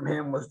biggest thing from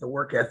him was the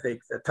work ethic,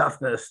 the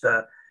toughness,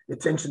 the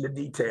attention to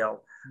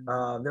detail,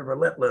 the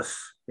relentless,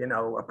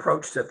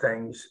 approach to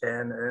things.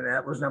 And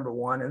that was number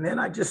one. And then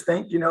I just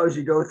think, as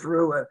you go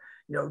through,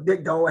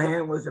 Dick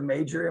Dolahan was a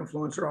major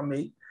influencer on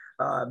me.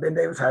 Ben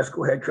Davis High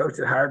School head coach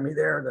that hired me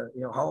there,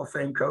 the Hall of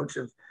Fame coach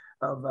of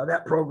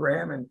that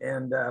program,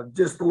 and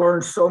just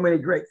learned so many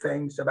great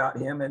things about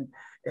him and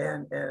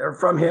or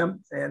from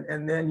him.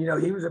 And then,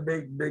 he was a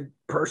big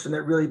person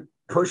that really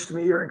pushed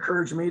me or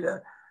encouraged me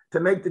to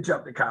make the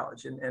jump to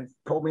college and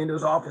pulled me into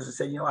his office and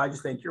said, I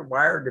just think you're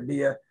wired to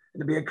be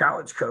a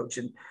college coach.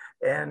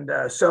 And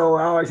so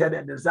I always had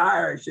that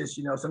desire. It's just,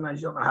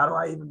 sometimes you don't know, how do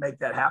I even make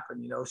that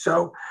happen?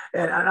 So,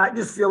 and I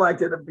just feel like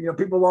that,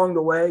 people along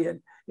the way, and,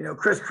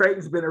 Chris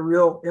Creighton's been a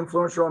real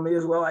influencer on me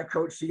as well.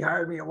 He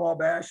hired me at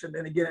Wabash and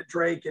then again at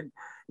Drake, and,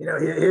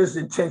 his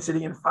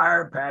intensity and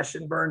fire and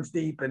passion burns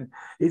deep, and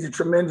he's a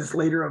tremendous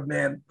leader of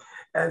men.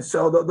 And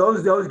so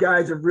those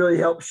guys have really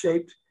helped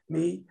shape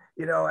me,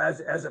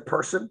 as a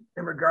person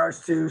in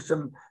regards to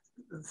some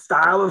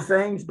style of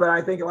things. But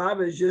I think a lot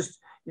of it is just,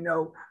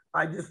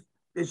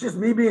 it's just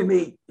me being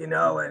me, and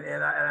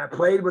I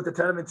played with a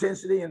ton of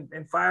intensity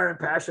and fire and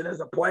passion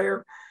as a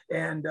player.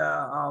 And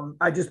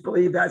I just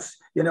believe that's,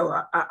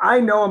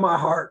 I know in my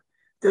heart,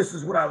 this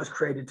is what I was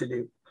created to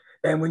do.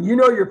 And when you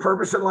know your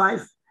purpose in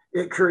life,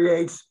 it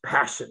creates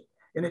passion,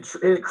 and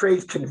it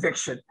creates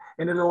conviction,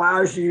 and it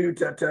allows you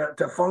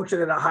to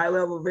function at a high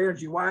level of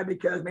energy. Why?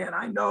 Because, man,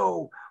 I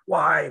know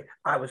why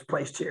I was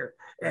placed here.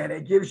 And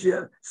it gives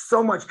you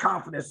so much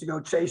confidence to go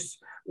chase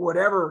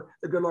whatever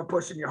the good Lord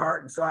puts in your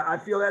heart. And so I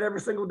feel that every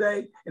single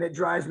day, and it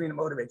drives me and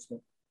it motivates me.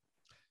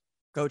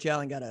 Coach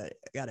Allen got a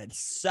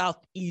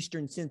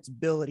Southeastern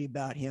sensibility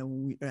about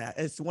him.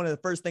 It's one of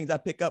the first things I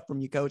pick up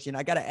from you, Coach. And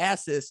I got to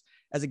ask this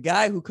as a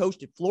guy who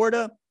coached at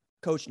Florida,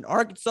 coached in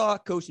Arkansas,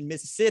 coached in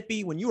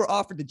Mississippi. When you were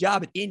offered the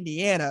job at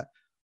Indiana,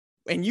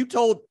 and you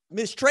told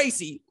Miss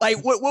Tracy,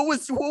 like, what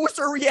was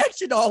her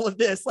reaction to all of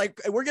this? Like,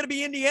 we're going to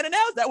be Indiana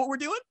now? Is that what we're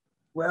doing?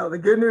 Well, the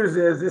good news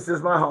is this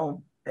is my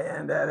home,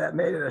 and that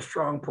made it a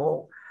strong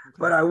pull.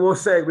 But I will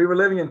say we were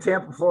living in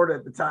Tampa, Florida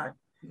at the time,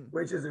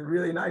 which is a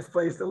really nice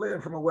place to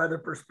live from a weather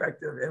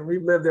perspective. And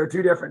we've lived there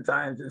 2 different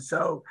times. And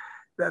so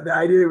the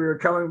idea that we were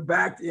coming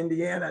back to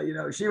Indiana,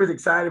 she was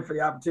excited for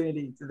the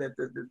opportunity that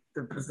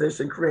the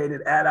position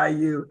created at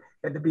IU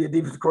and to be a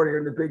defensive coordinator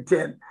in the Big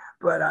Ten.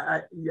 But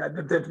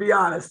to be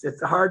honest,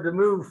 it's hard to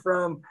move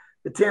from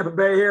the Tampa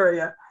Bay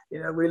area.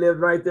 We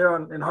lived right there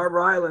in Harbor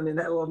Island in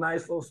that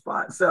nice little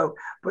spot. So,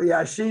 but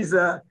yeah, she's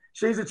a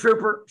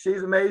trooper.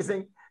 She's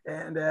amazing.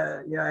 And,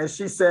 as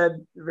she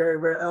said very,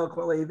 very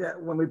eloquently, that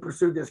when we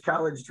pursued this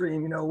college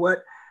dream,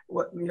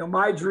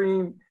 my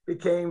dream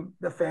became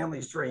the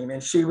family's dream.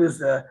 And she was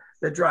the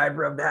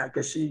driver of that,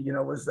 because she,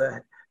 was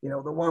the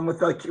one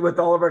with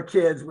all of our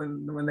kids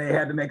when they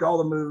had to make all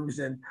the moves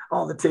and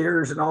all the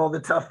tears and all the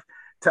tough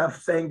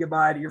saying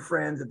goodbye to your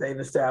friends that they've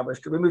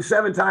established. Because we moved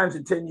 7 times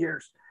in 10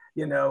 years,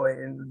 and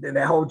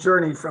that whole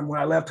journey from when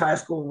I left high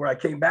school, where I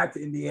came back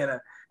to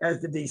Indiana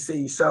as the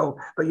DC. So,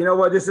 but you know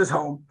what? This is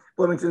home.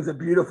 Bloomington's a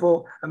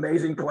beautiful,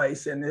 amazing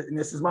place. And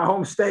this is my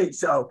home state.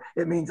 So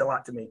it means a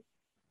lot to me.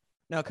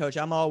 Now, Coach,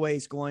 I'm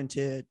always going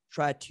to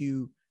try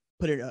to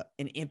put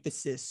an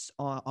emphasis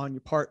on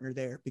your partner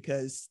there,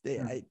 because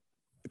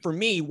for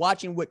me,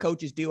 watching what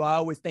coaches do, I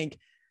always think,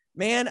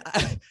 man,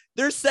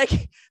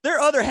 their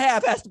other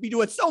half has to be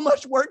doing so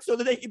much work so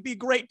that they can be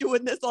great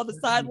doing this on the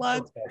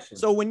sidelines.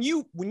 So when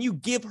you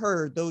give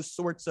her those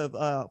sorts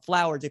of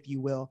flowers, if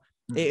you will,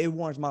 it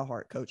warms my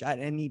heart, Coach. I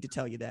need to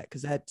tell you that,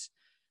 because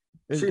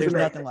there's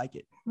nothing like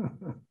it.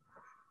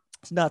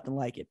 It's nothing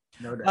like it.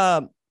 No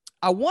doubt.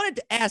 I wanted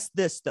to ask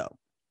this though: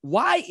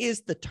 why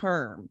is the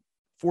term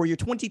for your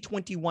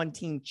 2021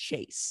 team,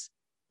 Chase.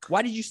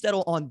 Why did you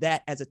settle on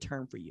that as a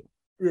term for you?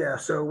 Yeah,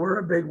 so we're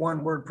a big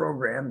one-word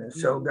program, and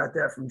so got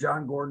that from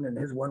John Gordon in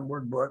his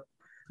one-word book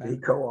that he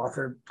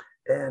co-authored.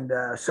 And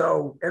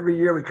so every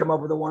year we come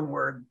up with a one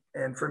word.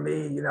 And for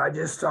me, I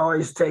just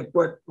always take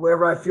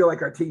whatever I feel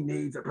like our team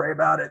needs and pray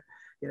about it,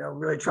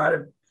 really try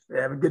to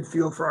have a good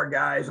feel for our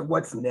guys and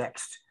what's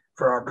next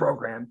for our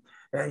program.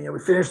 And, we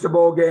finished the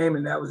bowl game,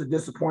 and that was a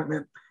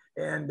disappointment.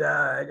 And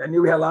I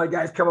knew we had a lot of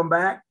guys coming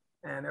back,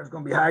 and there was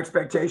going to be high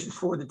expectations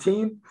for the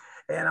team.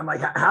 And I'm like,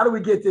 how do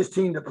we get this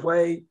team to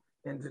play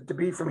and to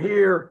be from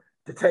here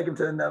to take them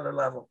to another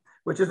level,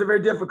 which is a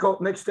very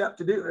difficult next step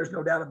to do. There's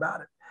no doubt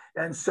about it.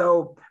 And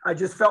so I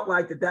just felt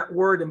like that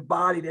word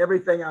embodied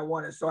everything I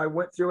wanted. So I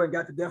went through and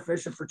got the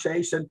definition for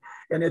chase, and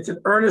it's an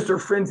earnest or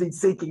frenzied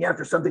seeking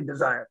after something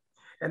desired.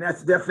 And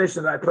that's the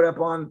definition that I put up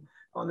on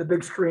the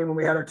big screen when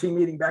we had our team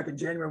meeting back in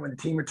January when the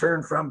team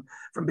returned from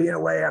being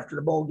away after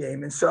the bowl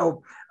game. And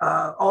so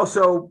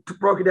also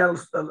broke it down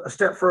a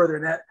step further,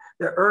 and that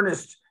the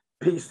earnest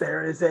piece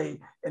there is an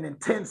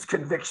intense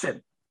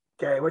conviction.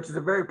 Okay, which is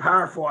a very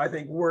powerful, I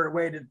think,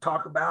 way to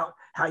talk about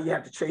how you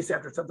have to chase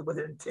after something with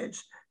an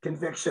intense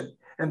conviction.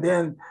 And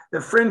then the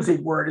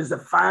frenzied word is a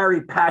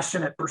fiery,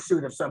 passionate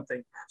pursuit of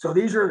something. So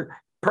these are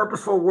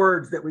purposeful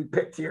words that we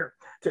picked here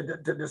to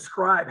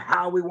describe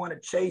how we want to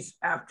chase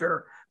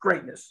after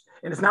greatness.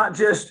 And it's not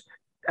just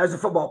as a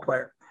football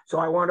player. So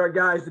I want our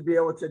guys to be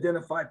able to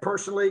identify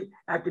personally,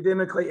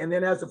 academically, and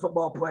then as a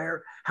football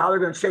player, how they're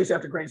going to chase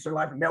after greatness in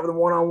their life. I met with them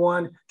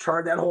one-on-one,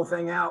 charted that whole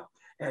thing out,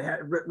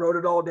 and wrote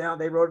it all down.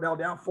 They wrote it all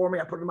down for me.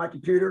 I put it in my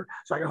computer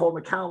so I can hold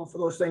them accountable for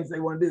those things they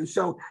want to do.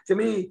 So to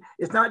me,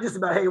 it's not just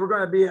about, hey, we're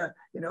going to be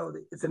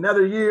it's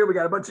another year. We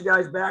got a bunch of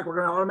guys back. We're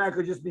going to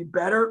automatically just be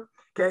better.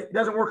 Okay. It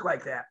doesn't work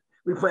like that.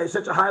 We play at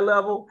such a high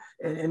level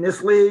in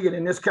this league and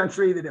in this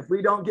country that if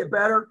we don't get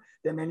better,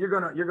 then you're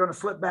going to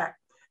slip back.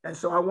 And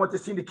so I want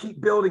this team to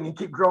keep building and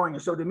keep growing.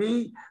 And so to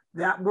me,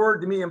 that word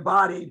to me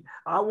embodied,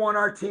 I want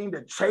our team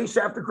to chase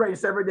after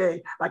greatness every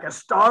day, like a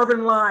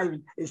starving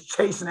lion is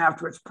chasing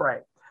after its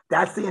prey.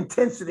 That's the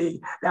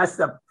intensity. That's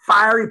the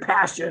fiery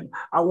passion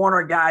I want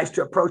our guys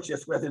to approach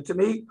this with. And to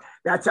me,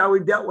 that's how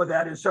we've dealt with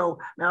that. And so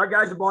now our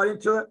guys have bought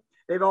into it.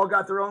 They've all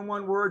got their own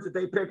one words that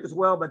they pick as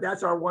well, but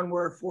that's our one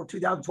word for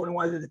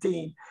 2021 as a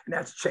team, and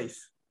that's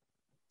chase.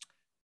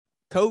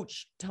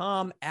 Coach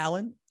Tom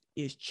Allen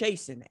is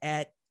chasing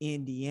at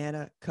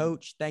Indiana.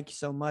 Coach, thank you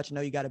so much. I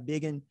know you got a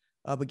big one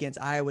up against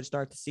Iowa to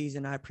start the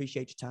season. I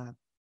appreciate your time.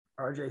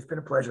 RJ, it's been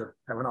a pleasure.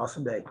 Have an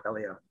awesome day,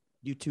 Elio.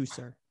 You too,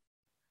 sir.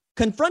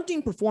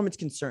 Confronting performance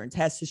concerns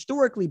has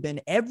historically been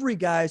every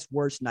guy's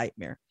worst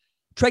nightmare.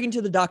 Trekking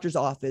to the doctor's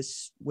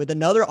office with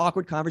another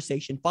awkward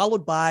conversation,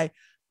 followed by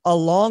a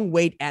long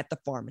wait at the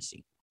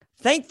pharmacy.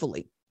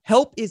 Thankfully,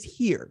 help is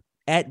here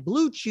at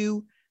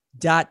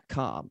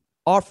BlueChew.com,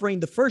 offering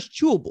the first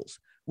chewables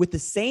with the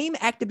same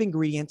active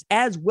ingredients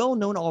as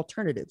well-known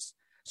alternatives,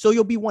 so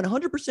you'll be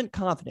 100%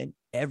 confident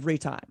every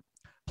time.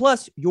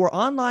 Plus, your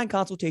online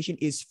consultation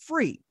is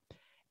free,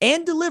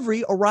 and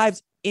delivery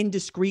arrives in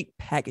discreet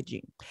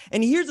packaging.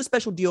 And here's a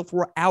special deal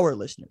for our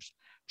listeners.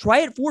 Try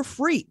it for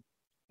free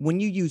when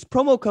you use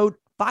promo code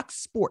Fox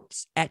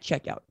Sports at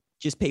checkout.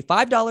 Just pay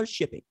 $5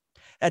 shipping.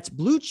 That's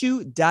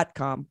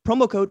BlueChew.com,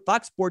 promo code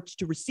Fox Sports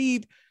to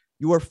receive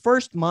your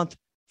first month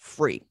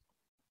free.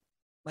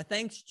 My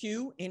thanks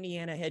to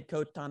Indiana head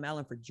coach Tom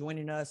Allen for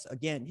joining us.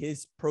 Again,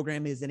 his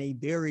program is in a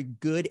very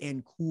good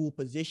and cool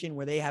position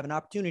where they have an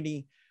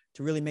opportunity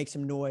to really make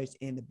some noise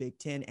in the Big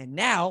Ten. And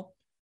now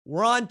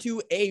we're on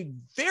to a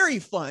very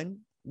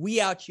fun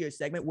We Out Here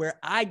segment where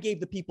I gave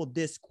the people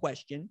this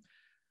question.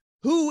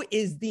 Who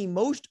is the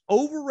most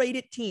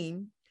overrated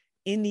team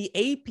in the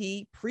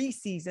AP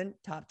preseason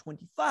top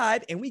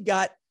 25? And we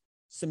got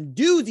some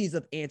doozies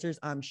of answers.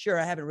 I'm sure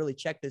I haven't really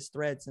checked this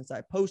thread since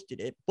I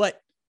posted it,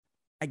 but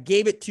I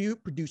gave it to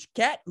producer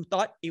Kat, who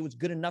thought it was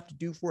good enough to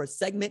do for a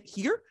segment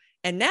here.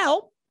 And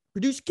now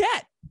producer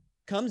Kat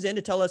comes in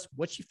to tell us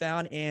what she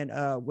found and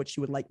what she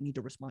would like me to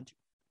respond to.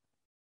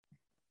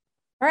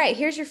 All right,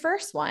 here's your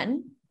first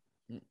one.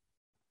 This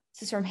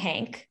is from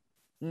Hank.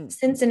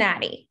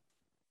 Cincinnati.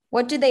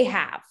 What do they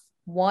have?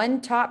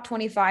 One top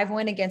 25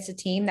 win against a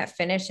team that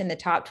finished in the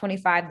top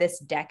 25 this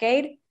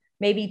decade?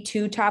 Maybe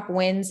 2 top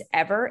wins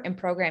ever in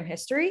program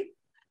history?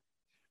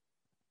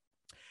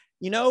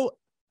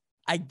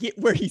 I get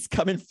where he's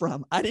coming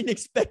from. I didn't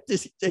expect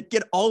to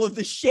get all of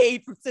the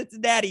shade from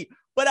Cincinnati,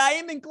 but I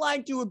am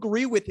inclined to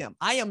agree with him.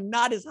 I am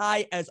not as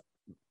high as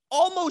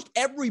almost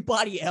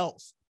everybody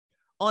else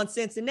on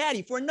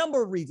Cincinnati for a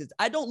number of reasons.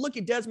 I don't look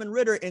at Desmond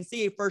Ridder and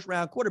see a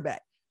first-round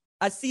quarterback.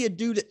 I see a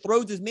dude that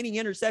throws as many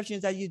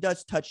interceptions as he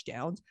does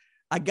touchdowns,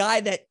 a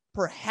guy that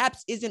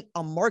perhaps isn't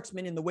a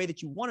marksman in the way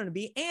that you want him to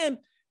be, and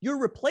you're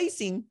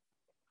replacing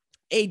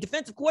a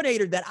defensive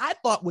coordinator that I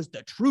thought was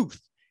the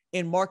truth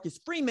in Marcus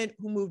Freeman,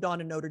 who moved on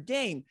to Notre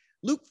Dame.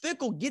 Luke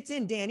Fickell gets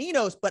in Dan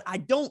Enos, but I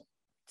don't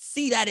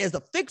see that as a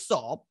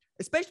fix-all,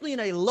 especially in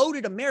a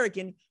loaded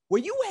American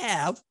where you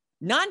have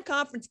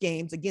non-conference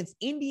games against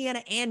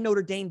Indiana and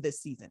Notre Dame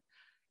this season.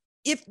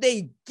 If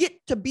they get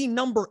to be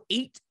number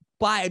 8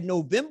 by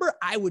November,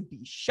 I would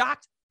be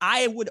shocked.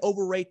 I would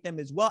overrate them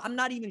as well. I'm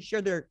not even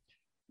sure they're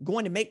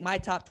going to make my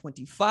top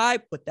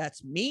 25, but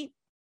that's me.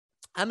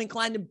 I'm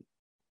inclined to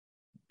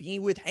be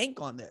with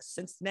Hank on this.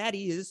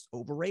 Cincinnati is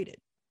overrated.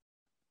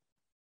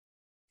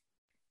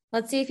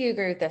 Let's see if you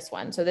agree with this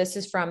one. So this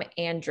is from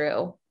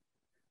Andrew.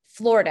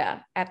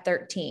 Florida at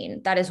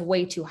 13. That is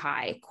way too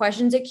high.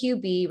 Questions at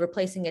QB,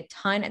 replacing a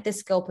ton at the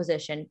skill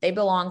position. They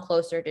belong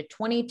closer to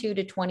 22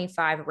 to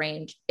 25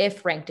 range,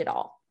 if ranked at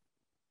all.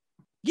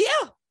 Yeah,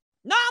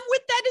 no, I'm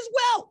with that as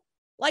well.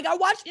 Like, I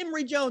watched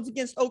Emory Jones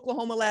against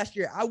Oklahoma last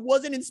year. I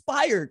wasn't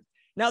inspired.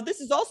 Now,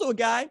 this is also a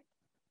guy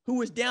who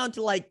was down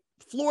to like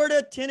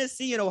Florida,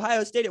 Tennessee, and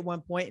Ohio State at one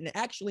point, and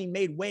actually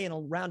made way in a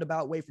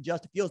roundabout way for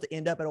Justin Fields to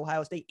end up at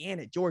Ohio State and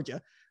at Georgia,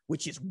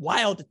 which is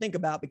wild to think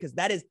about because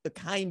that is the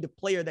kind of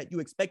player that you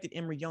expected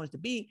Emory Jones to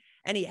be,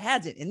 and he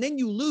hasn't. And then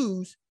you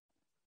lose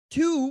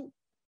 2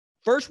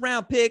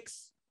 first-round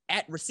picks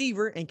at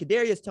receiver and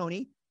Kadarius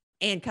Toney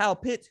and Kyle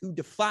Pitts, who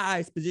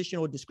defies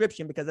positional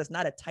description because that's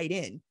not a tight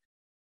end.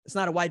 It's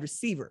not a wide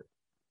receiver.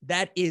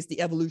 That is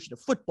the evolution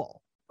of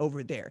football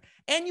over there.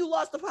 And you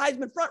lost the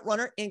Heisman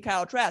frontrunner in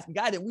Kyle Trask, a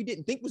guy that we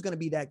didn't think was going to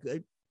be that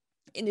good,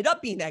 ended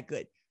up being that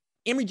good.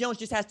 Emory Jones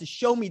just has to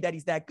show me that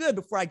he's that good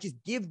before I just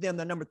give them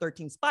the number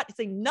 13 spot, to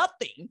say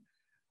nothing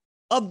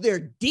of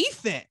their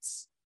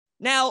defense.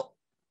 Now,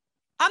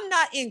 I'm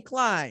not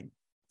inclined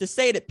to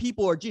say that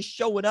people are just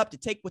showing up to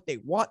take what they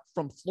want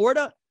from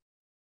Florida,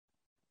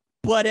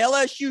 but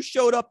LSU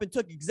showed up and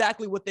took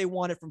exactly what they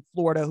wanted from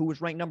Florida, who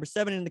was ranked number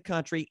 7 in the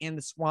country in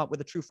the swamp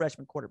with a true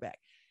freshman quarterback.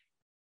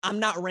 I'm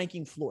not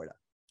ranking Florida.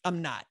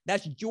 I'm not.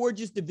 That's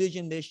Georgia's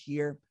division this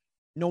year,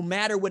 no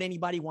matter what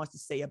anybody wants to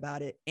say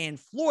about it. And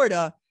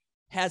Florida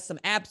has some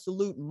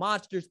absolute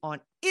monsters on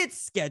its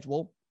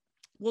schedule.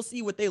 We'll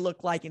see what they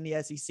look like in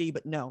the SEC,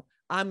 but no,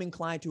 I'm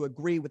inclined to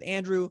agree with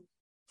Andrew.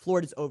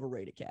 Florida's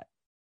overrated, Kat.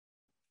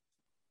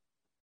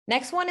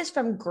 Next one is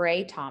from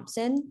Gray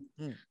Thompson.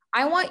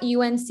 I want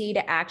UNC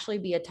to actually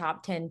be a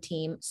top 10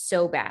 team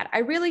so bad. I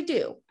really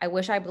do. I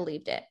wish I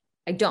believed it.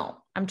 I don't.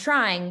 I'm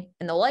trying,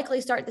 and they'll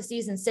likely start the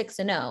season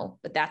 6-0,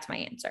 but that's my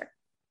answer.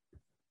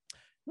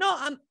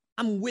 No,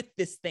 I'm with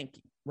this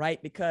thinking,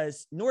 right?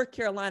 Because North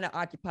Carolina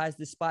occupies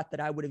this spot that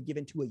I would have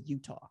given to a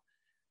Utah.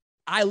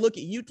 I look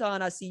at Utah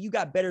and I see you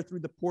got better through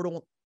the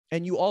portal,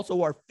 and you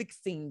also are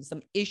fixing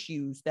some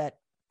issues that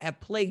have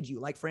plagued you.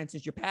 Like, for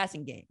instance, your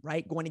passing game,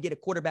 right? Going to get a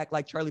quarterback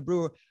like Charlie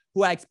Brewer,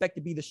 who I expect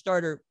to be the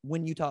starter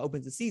when Utah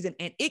opens the season.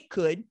 And it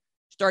could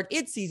start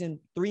its season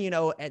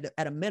 3-0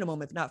 at a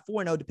minimum, if not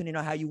 4-0, depending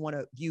on how you want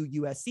to view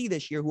USC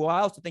this year, who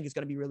I also think is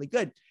going to be really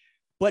good.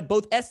 But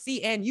both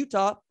SC and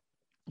Utah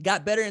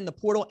got better in the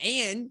portal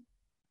and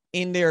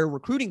in their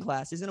recruiting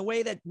classes in a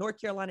way that North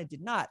Carolina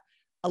did not.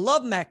 I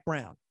love Mac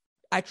Brown.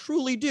 I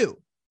truly do.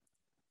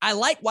 I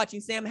like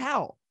watching Sam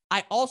Howell.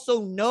 I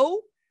also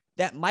know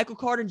that Michael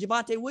Carter and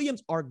Javonte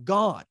Williams are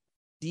gone.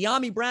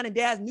 De'Ami Brown and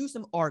Daz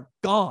Newsome are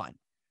gone.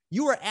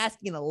 You are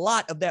asking a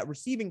lot of that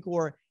receiving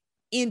core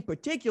in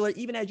particular,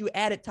 even as you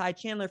added Ty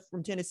Chandler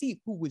from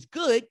Tennessee, who was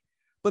good.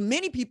 But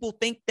many people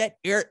think that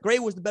Eric Gray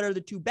was the better of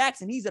the 2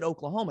 backs, and he's at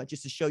Oklahoma,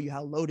 just to show you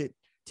how loaded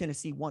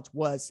Tennessee once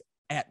was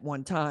at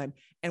one time,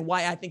 and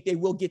why I think they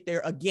will get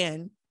there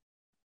again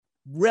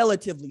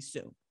relatively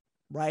soon,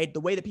 right?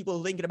 The way that people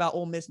are thinking about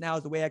Ole Miss now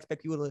is the way I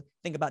expect people to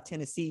think about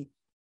Tennessee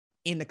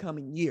in the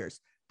coming years.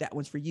 That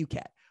one's for you,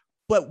 Kat.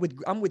 But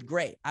I'm with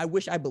Gray. I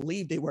wish I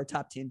believed they were a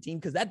top 10 team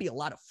because that'd be a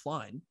lot of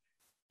fun.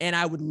 And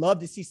I would love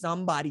to see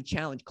somebody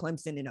challenge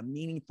Clemson in a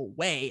meaningful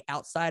way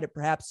outside of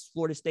perhaps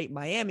Florida State and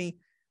Miami.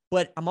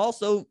 But I'm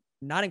also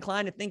not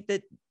inclined to think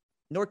that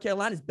North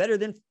Carolina is better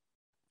than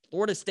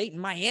Florida State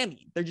and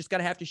Miami. They're just going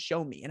to have to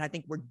show me. And I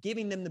think we're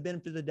giving them the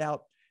benefit of the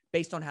doubt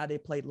based on how they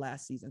played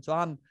last season. So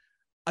I'm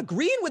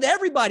agreeing with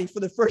everybody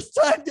for the first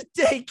time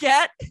today,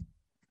 Kat. I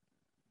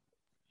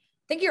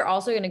think you're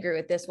also going to agree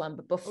with this one.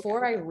 But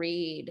before I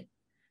read,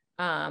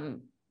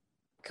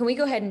 can we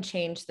go ahead and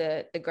change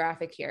the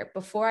graphic here?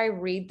 Before I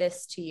read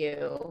this to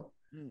you,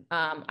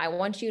 I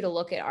want you to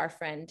look at our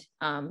friend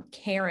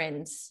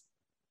Karen's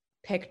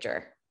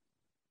picture.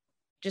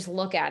 Just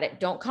look at it.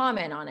 Don't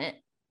comment on it,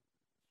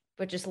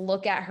 but just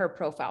look at her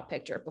profile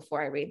picture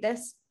before I read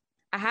this.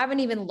 I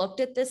haven't even looked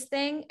at this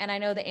thing, and I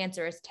know the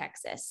answer is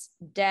Texas.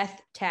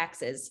 Death,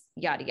 taxes,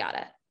 yada,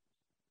 yada.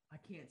 I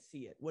can't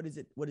see it. What is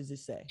it? What does it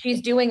say? She's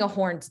doing a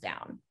horns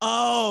down.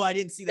 Oh, I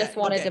didn't see that. Just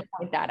wanted to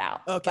point that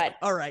out. Okay. But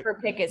all right. Her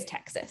pick is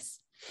Texas.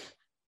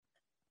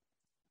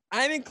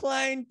 I'm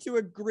inclined to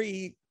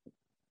agree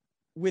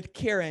with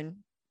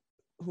Karen,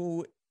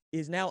 who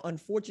is now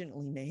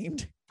unfortunately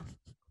named,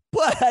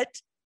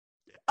 but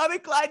I'm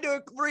inclined to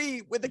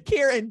agree with the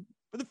Karen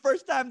for the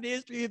first time in the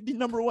history of the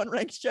number 1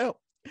 ranked show.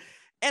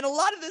 And a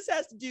lot of this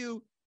has to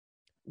do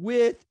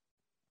with,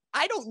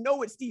 I don't know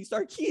what Steve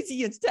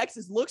Sarkisian's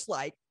Texas looks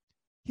like.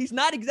 He's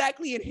not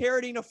exactly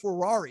inheriting a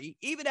Ferrari,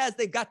 even as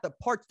they've got the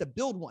parts to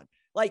build one.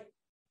 Like,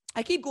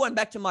 I keep going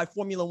back to my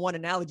Formula One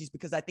analogies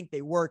because I think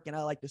they work and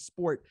I like the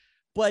sport.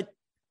 But,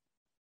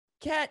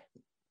 Kat,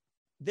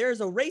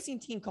 there's a racing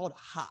team called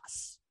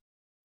Haas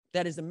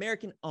that is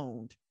American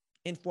owned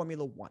in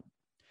Formula One.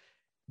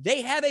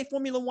 They have a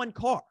Formula One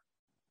car.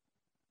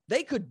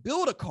 They could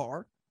build a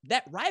car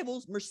that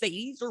rivals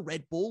Mercedes or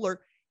Red Bull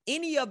or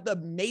any of the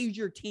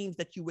major teams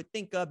that you would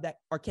think of that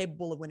are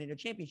capable of winning a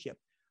championship.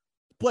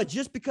 But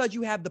just because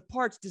you have the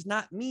parts does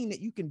not mean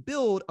that you can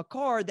build a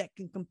car that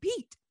can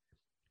compete.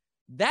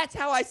 That's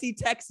how I see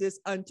Texas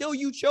until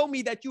you show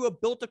me that you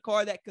have built a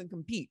car that can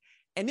compete.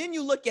 And then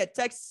you look at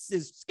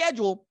Texas's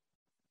schedule,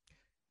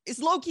 it's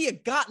low-key a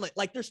gauntlet.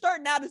 Like, they're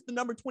starting out as the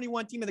number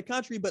 21 team in the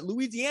country, but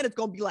Louisiana's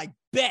going to be like,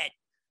 bet,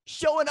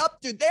 showing up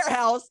to their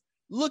house,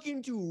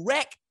 looking to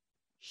wreck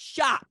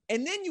shop.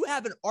 And then you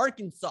have an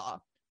Arkansas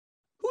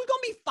who's going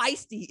to be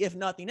feisty, if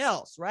nothing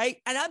else, right?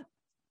 And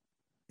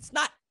it's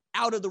not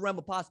out of the realm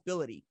of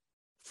possibility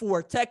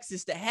for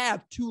Texas to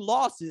have 2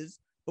 losses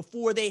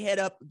before they head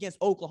up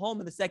against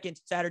Oklahoma the second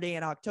Saturday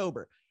in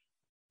October.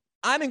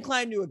 I'm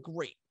inclined to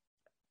agree.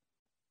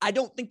 I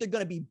don't think they're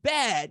going to be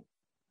bad,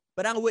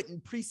 but I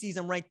wouldn't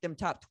preseason rank them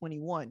top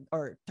 21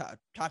 or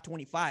top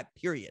 25,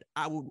 period.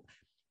 I would,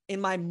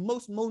 in my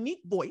most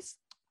Monique voice,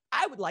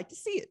 I would like to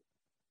see it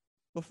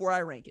before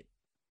I rank it.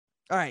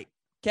 All right,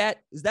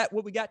 Kat, is that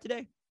what we got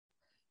today?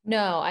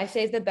 No, I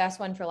saved the best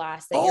one for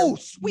last. That you're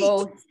sweet.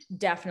 Both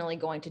definitely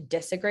going to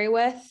disagree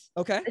with.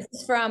 Okay. This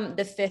is from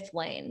the 5th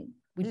lane.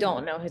 We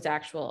don't know his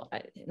actual,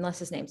 unless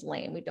his name's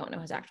Lane, we don't know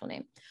his actual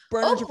name.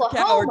 Burners for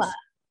cowards.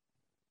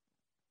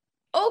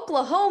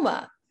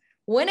 Oklahoma.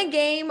 Win a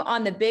game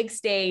on the big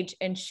stage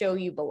and show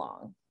you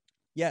belong.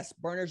 Yes,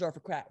 burners are for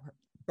cowards.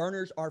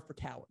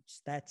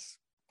 That's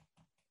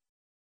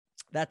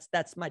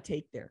my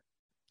take there.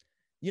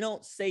 You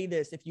don't say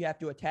this if you have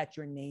to attach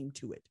your name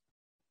to it.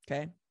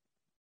 Okay?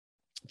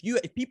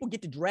 If people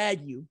get to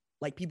drag you,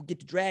 like people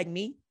get to drag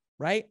me,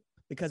 right?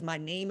 Because my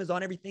name is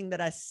on everything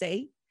that I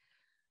say.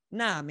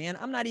 Nah, man,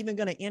 I'm not even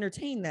going to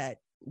entertain that.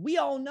 We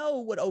all know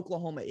what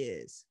Oklahoma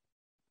is.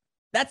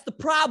 That's the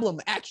problem,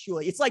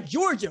 actually. It's like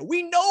Georgia.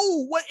 We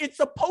know what it's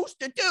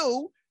supposed to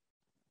do.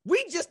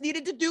 We just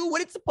needed to do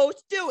what it's supposed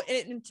to do.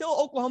 And until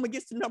Oklahoma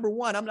gets to number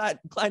 1, I'm not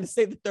inclined to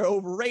say that they're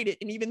overrated.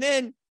 And even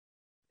then,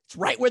 it's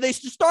right where they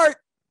should start.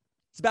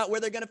 It's about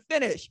where they're going to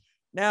finish.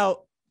 Now,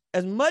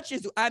 as much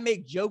as I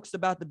make jokes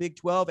about the Big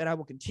 12, and I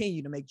will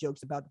continue to make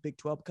jokes about the Big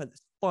 12 because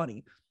it's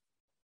funny,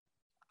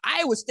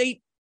 Iowa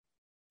State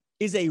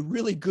is a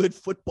really good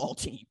football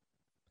team.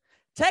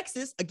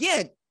 Texas,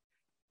 again,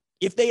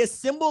 if they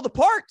assemble the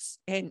parts,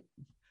 and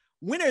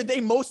when are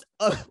they most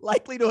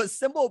likely to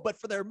assemble, but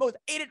for their most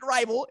hated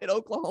rival in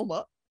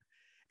Oklahoma?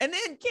 And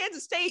then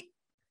Kansas State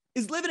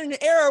is living in an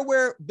era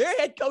where their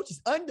head coach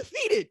is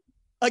undefeated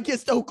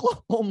against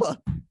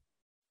Oklahoma.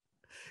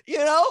 You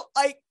know,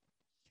 like,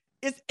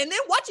 and then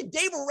watching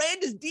Dave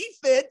Aranda's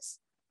defense,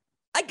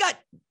 I got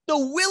the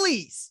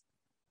willies.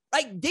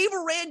 Like, Dave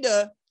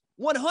Aranda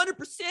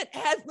 100%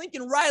 has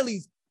Lincoln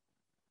Riley's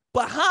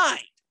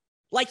behind.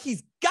 Like,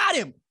 he's got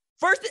him.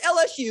 First at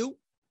LSU,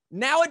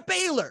 now at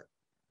Baylor.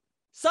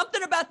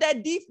 Something about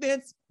that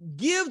defense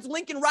gives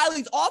Lincoln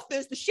Riley's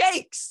offense the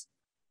shakes.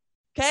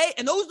 Okay?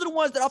 And those are the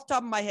ones that off the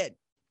top of my head.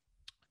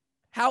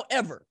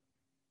 However,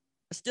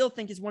 I still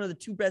think it's one of the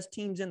 2 best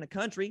teams in the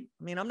country.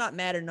 I mean, I'm not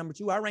mad at number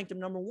 2. I ranked them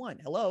number 1.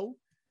 Hello.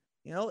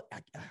 You know,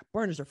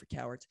 burners are for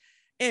cowards.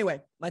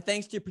 Anyway, my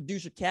thanks to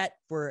producer Kat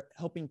for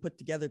helping put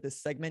together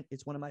this segment.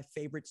 It's one of my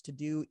favorites to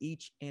do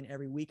each and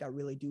every week. I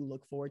really do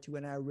look forward to it,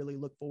 and I really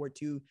look forward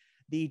to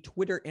the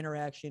Twitter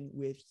interaction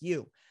with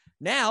you.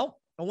 Now,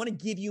 I want to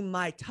give you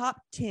my top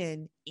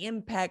 10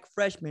 impact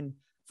freshmen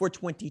for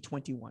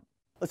 2021.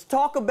 Let's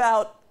talk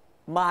about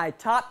my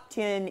top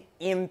 10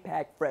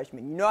 impact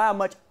freshmen. You know how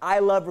much I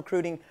love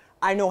recruiting.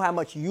 I know how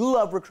much you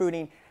love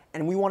recruiting,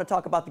 and we want to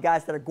talk about the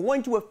guys that are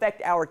going to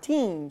affect our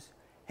teams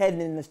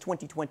heading in this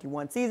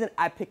 2021 season.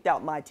 I picked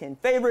out my 10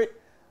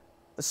 favorite.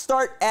 Let's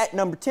start at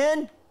number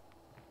 10,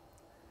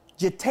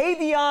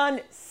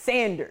 Ja'Tavion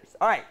Sanders.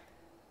 All right.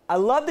 I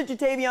love the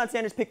Ja'Tavion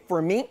Sanders pick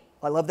for me.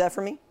 I love that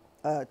for me.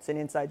 It's an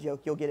inside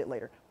joke. You'll get it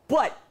later.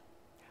 But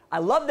I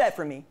love that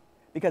for me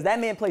because that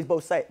man plays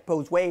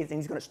both ways, and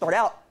he's going to start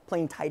out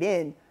playing tight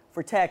end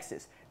for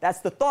Texas. That's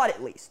the thought,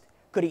 at least.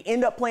 Could he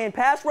end up playing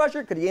pass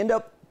rusher? Could he end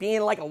up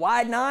being like a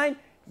wide 9?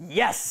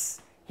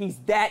 Yes. He's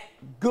that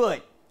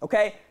good.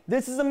 Okay?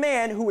 This is a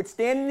man who would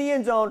stand in the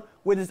end zone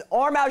with his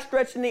arm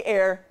outstretched in the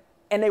air,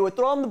 and they would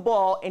throw him the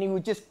ball, and he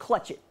would just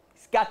clutch it.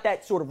 He's got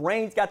that sort of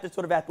range, got that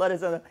sort of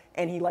athleticism,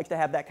 and he likes to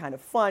have that kind of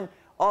fun.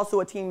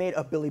 Also a teammate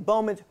of Billy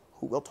Bowman's,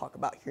 who we'll talk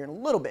about here in a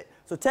little bit.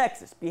 So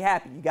Texas, be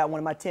happy. You got one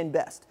of my 10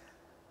 best.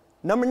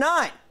 Number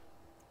 9,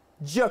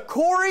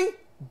 Ja'Corey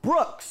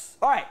Brooks.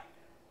 All right,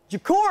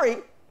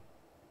 Ja'Corey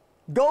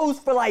goes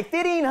for like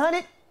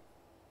 1,500,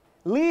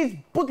 leads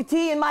Booker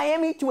T in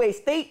Miami to a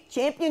state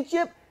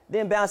championship,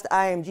 then bounced to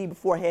IMG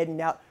before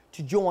heading out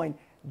to join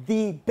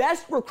the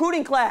best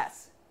recruiting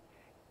class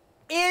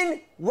in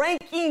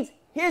rankings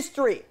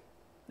history.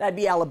 That'd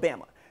be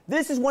Alabama.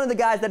 This is one of the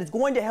guys that is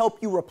going to help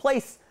you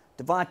replace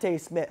Devontae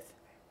Smith,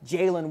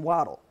 Jalen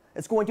Waddle.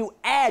 It's going to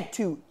add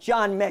to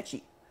John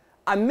Mechie.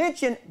 I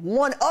mentioned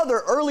one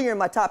other earlier in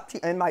my top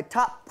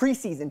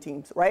preseason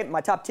teams, right?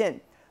 My top 10.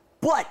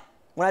 But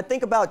when I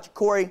think about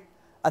Corey,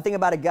 I think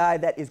about a guy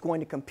that is going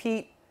to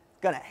compete,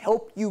 going to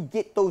help you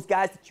get those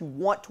guys that you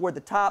want toward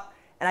the top.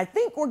 And I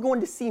think we're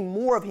going to see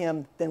more of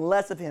him than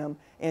less of him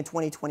in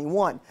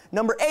 2021.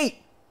 Number 8,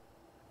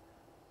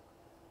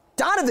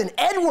 Donovan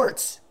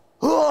Edwards.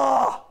 Ugh.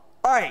 All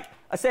right,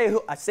 I say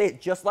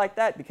it just like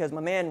that because my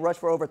man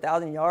rushed for over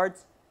 1,000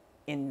 yards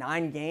in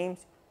 9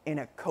 games in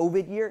a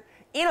COVID year.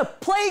 In a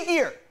plague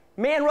year,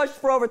 man rushed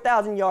for over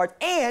 1,000 yards,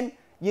 and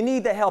you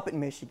need the help at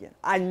Michigan.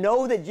 I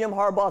know that Jim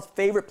Harbaugh's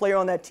favorite player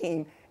on that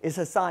team is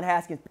Hassan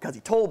Haskins because he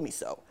told me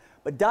so.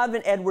 But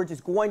Donovan Edwards is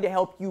going to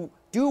help you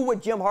do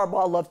what Jim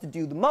Harbaugh loves to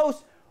do the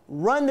most,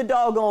 run the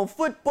doggone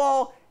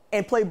football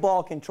and play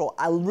ball control.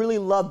 I really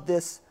love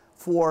this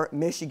for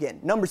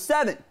Michigan. Number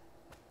 7,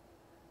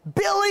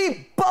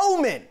 Billy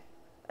Bowman.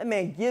 That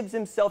man gives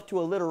himself to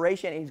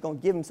alliteration, and he's going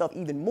to give himself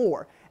even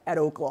more at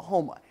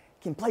Oklahoma.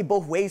 Can play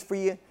both ways for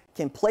you,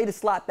 can play the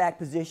slot back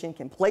position,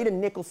 can play the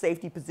nickel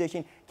safety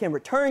position, can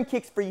return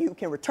kicks for you,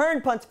 can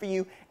return punts for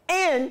you,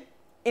 and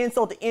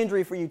insult to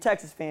injury for you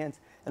Texas fans.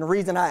 And the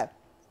reason I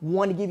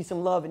want to give you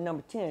some love at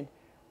number 10,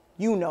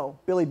 you know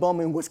Billy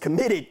Bowman was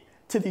committed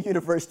to the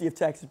University of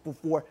Texas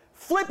before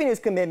flipping his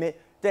commitment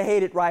to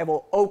hated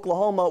rival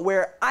Oklahoma,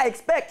 where I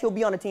expect he'll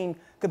be on a team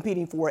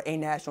competing for a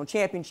national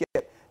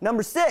championship.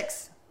 Number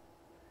 6,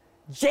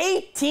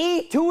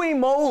 JT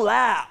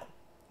Tuimoloau.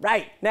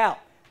 Right, now,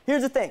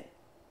 here's the thing.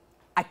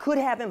 I could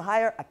have him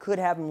higher, I could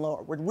have him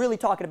lower. We're really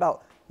talking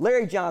about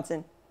Larry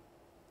Johnson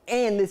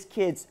and this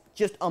kid's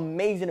just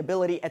amazing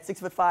ability at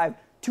 6'5",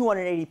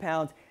 280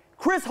 pounds.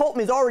 Chris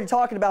Holtman is already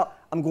talking about,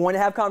 I'm going to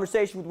have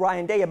conversations with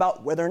Ryan Day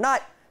about whether or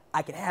not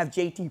I can have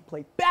JT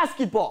play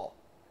basketball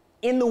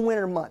in the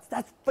winter months.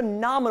 That's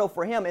phenomenal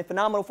for him and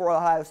phenomenal for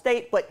Ohio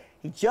State, but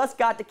he just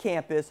got to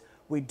campus.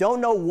 We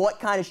don't know what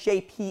kind of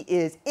shape he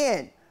is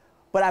in,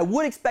 but I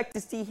would expect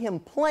to see him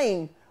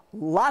playing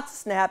lots of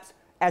snaps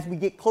as we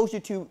get closer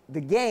to the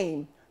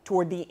game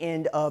toward the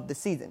end of the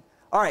season.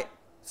 All right,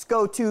 let's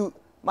go to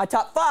my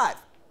top 5.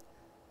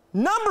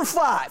 Number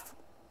 5,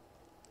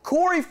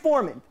 Corey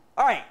Foreman.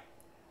 All right,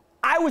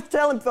 I was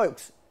telling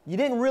folks, you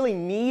didn't really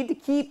need to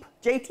keep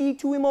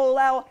JT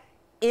Tuimoloau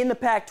in the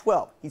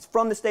Pac-12. He's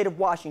from the state of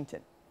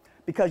Washington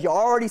because you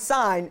already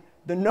signed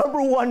the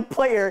number 1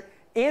 player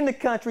in the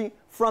country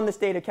from the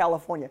state of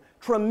California.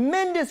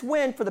 Tremendous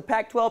win for the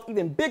Pac-12,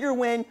 even bigger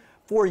win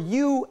for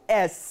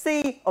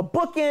USC, a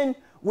bookend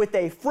with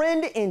a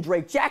friend in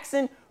Drake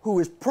Jackson, who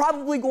is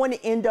probably going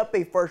to end up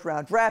a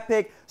first-round draft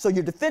pick. So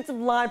your defensive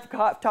line for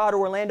Todd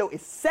Orlando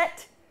is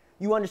set.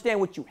 You understand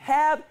what you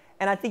have,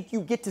 and I think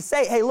you get to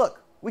say, hey,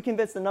 look, we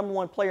convinced the number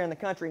 1 player in the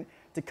country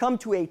to come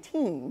to a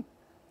team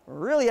who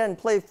really hadn't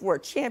played for a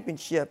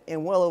championship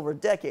in well over a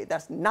decade.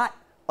 That's not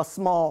a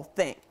small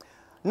thing.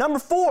 Number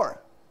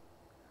 4,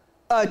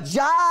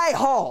 Agiye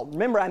Hall.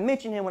 Remember, I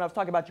mentioned him when I was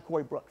talking about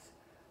Ja'Corey Brooks.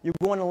 You're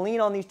going to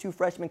lean on these 2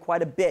 freshmen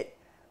quite a bit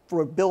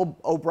for Bill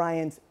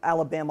O'Brien's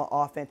Alabama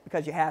offense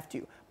because you have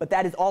to. But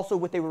that is also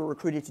what they were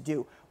recruited to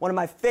do. One of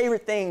my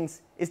favorite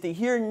things is to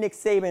hear Nick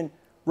Saban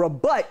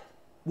rebut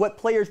what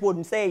players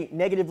wouldn't say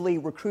negatively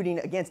recruiting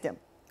against him.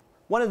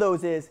 One of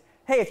those is,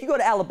 hey, if you go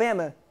to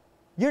Alabama,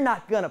 you're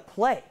not going to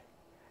play.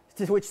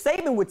 To which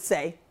Saban would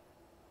say,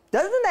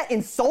 doesn't that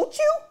insult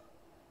you?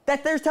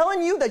 That they're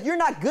telling you that you're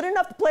not good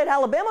enough to play at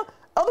Alabama?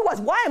 Otherwise,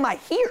 why am I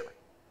here?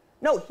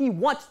 No, he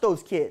wants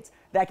those kids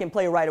that can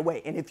play right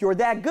away. And if you're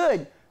that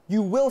good,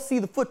 you will see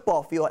the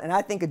football field, and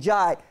I think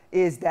Agiye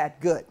is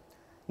that good.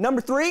 Number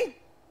 3,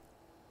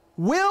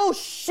 Will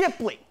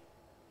Shipley.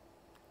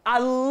 I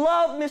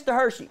love Mr.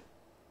 Hershey,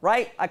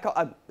 right? I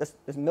call this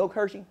Milk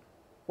Hershey,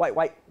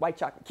 white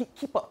chocolate.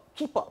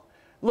 Keep up.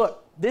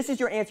 Look, this is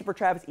your answer for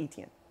Travis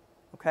Etienne,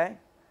 okay?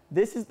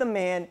 This is the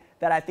man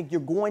that I think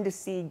you're going to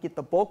see get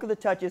the bulk of the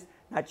touches,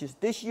 not just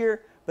this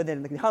year, but then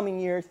in the coming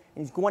years,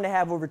 and he's going to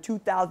have over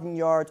 2,000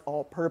 yards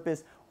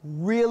all-purpose.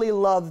 Really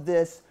love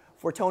this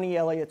for Tony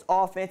Elliott's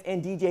offense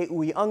and DJ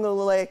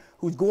Uiagalelei,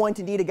 who's going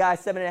to need a guy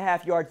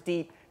 7.5 yards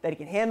deep that he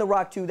can hand the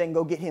rock to, then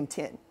go get him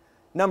 10.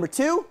 Number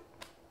 2,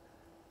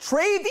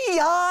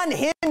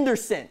 TreVeyon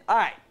Henderson. All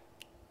right.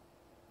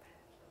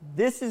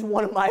 This is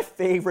one of my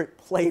favorite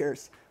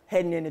players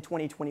heading into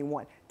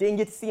 2021. Didn't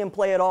get to see him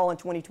play at all in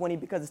 2020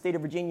 because the state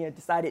of Virginia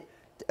decided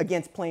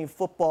against playing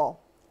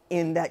football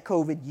in that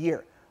COVID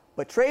year.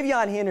 But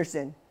TreVeyon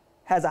Henderson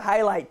has a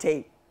highlight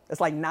tape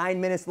that's like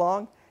 9 minutes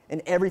long,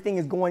 and everything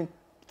is going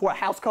for a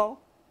house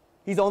call.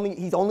 He's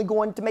only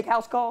going to make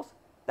house calls.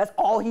 That's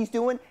all he's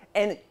doing.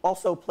 And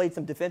also played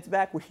some defensive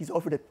back where he's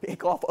over to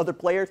pick off other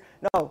players.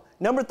 No,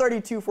 number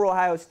 32 for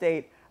Ohio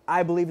State,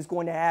 I believe is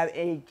going to have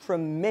a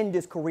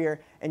tremendous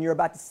career, and you're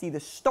about to see the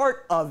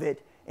start of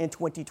it in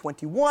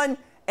 2021.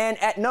 And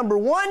at number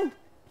 1,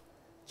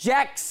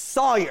 Jack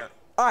Sawyer.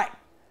 All right.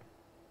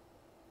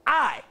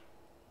 I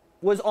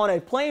was on a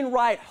plane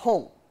ride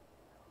home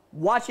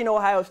watching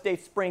Ohio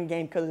State's spring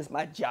game because it's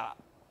my job.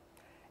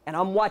 And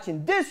I'm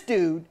watching this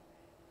dude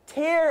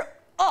tear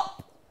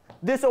up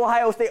this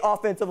Ohio State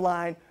offensive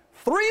line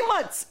 3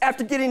 months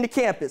after getting to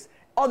campus.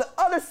 On the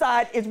other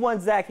side is one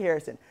Zach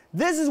Harrison.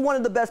 This is one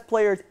of the best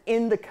players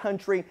in the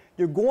country.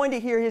 You're going to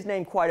hear his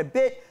name quite a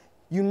bit.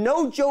 You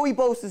know Joey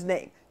Bosa's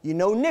name. You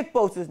know Nick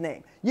Bosa's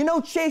name. You know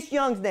Chase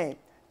Young's name.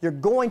 You're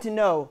going to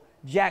know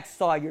Jack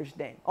Sawyer's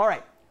name. All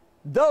right,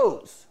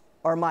 those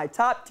are my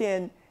top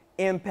 10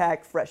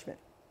 impact freshmen.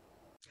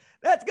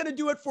 That's going to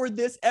do it for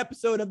this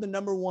episode of the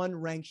Number One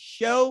Ranked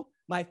Show.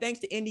 My thanks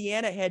to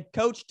Indiana head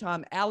coach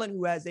Tom Allen,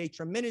 who has a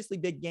tremendously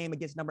big game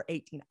against number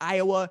 18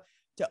 Iowa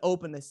to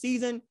open the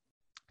season.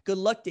 Good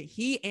luck to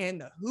he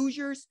and the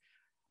Hoosiers.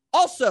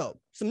 Also,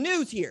 some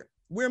news here.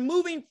 We're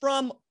moving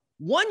from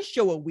one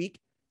show a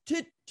week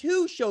to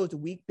 2 shows a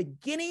week,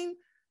 beginning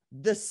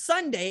the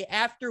Sunday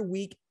after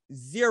week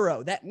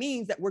 0. That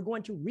means that we're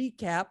going to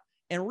recap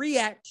and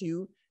react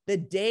to the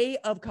day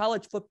of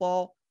college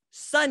football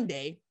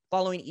Sunday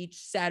following each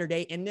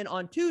Saturday. And then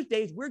on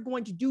Tuesdays, we're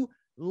going to do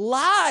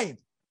live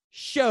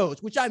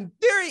shows, which I'm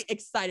very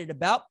excited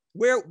about,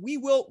 where we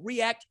will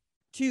react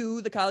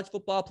to the college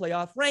football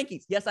playoff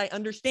rankings. Yes, I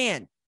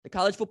understand the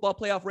college football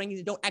playoff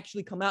rankings don't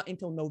actually come out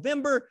until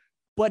November.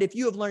 But if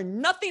you have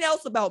learned nothing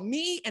else about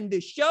me and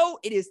this show,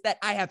 it is that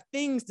I have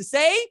things to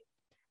say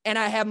and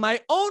I have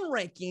my own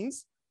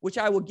rankings, which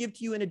I will give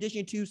to you in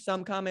addition to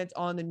some comments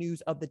on the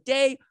news of the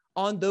day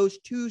on those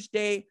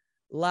Tuesday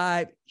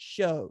live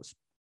shows.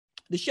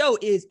 The show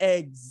is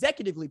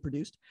executively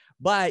produced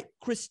by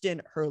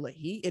Kristen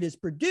Herlihy. It is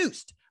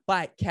produced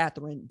by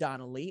Catherine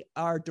Donnelly.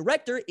 Our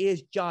director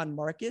is John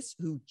Marcus,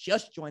 who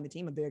just joined the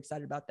team. I'm very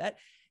excited about that.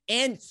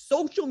 And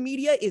social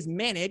media is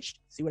managed,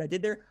 see what I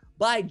did there,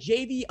 by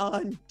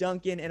Javion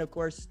Duncan. And of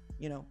course,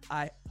 you know,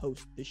 I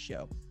host the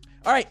show.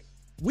 All right,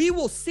 we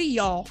will see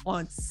y'all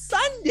on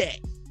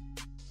Sunday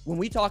when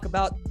we talk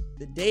about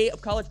the day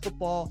of college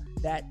football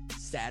that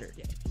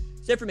Saturday.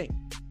 That's it for me.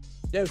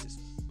 Doses.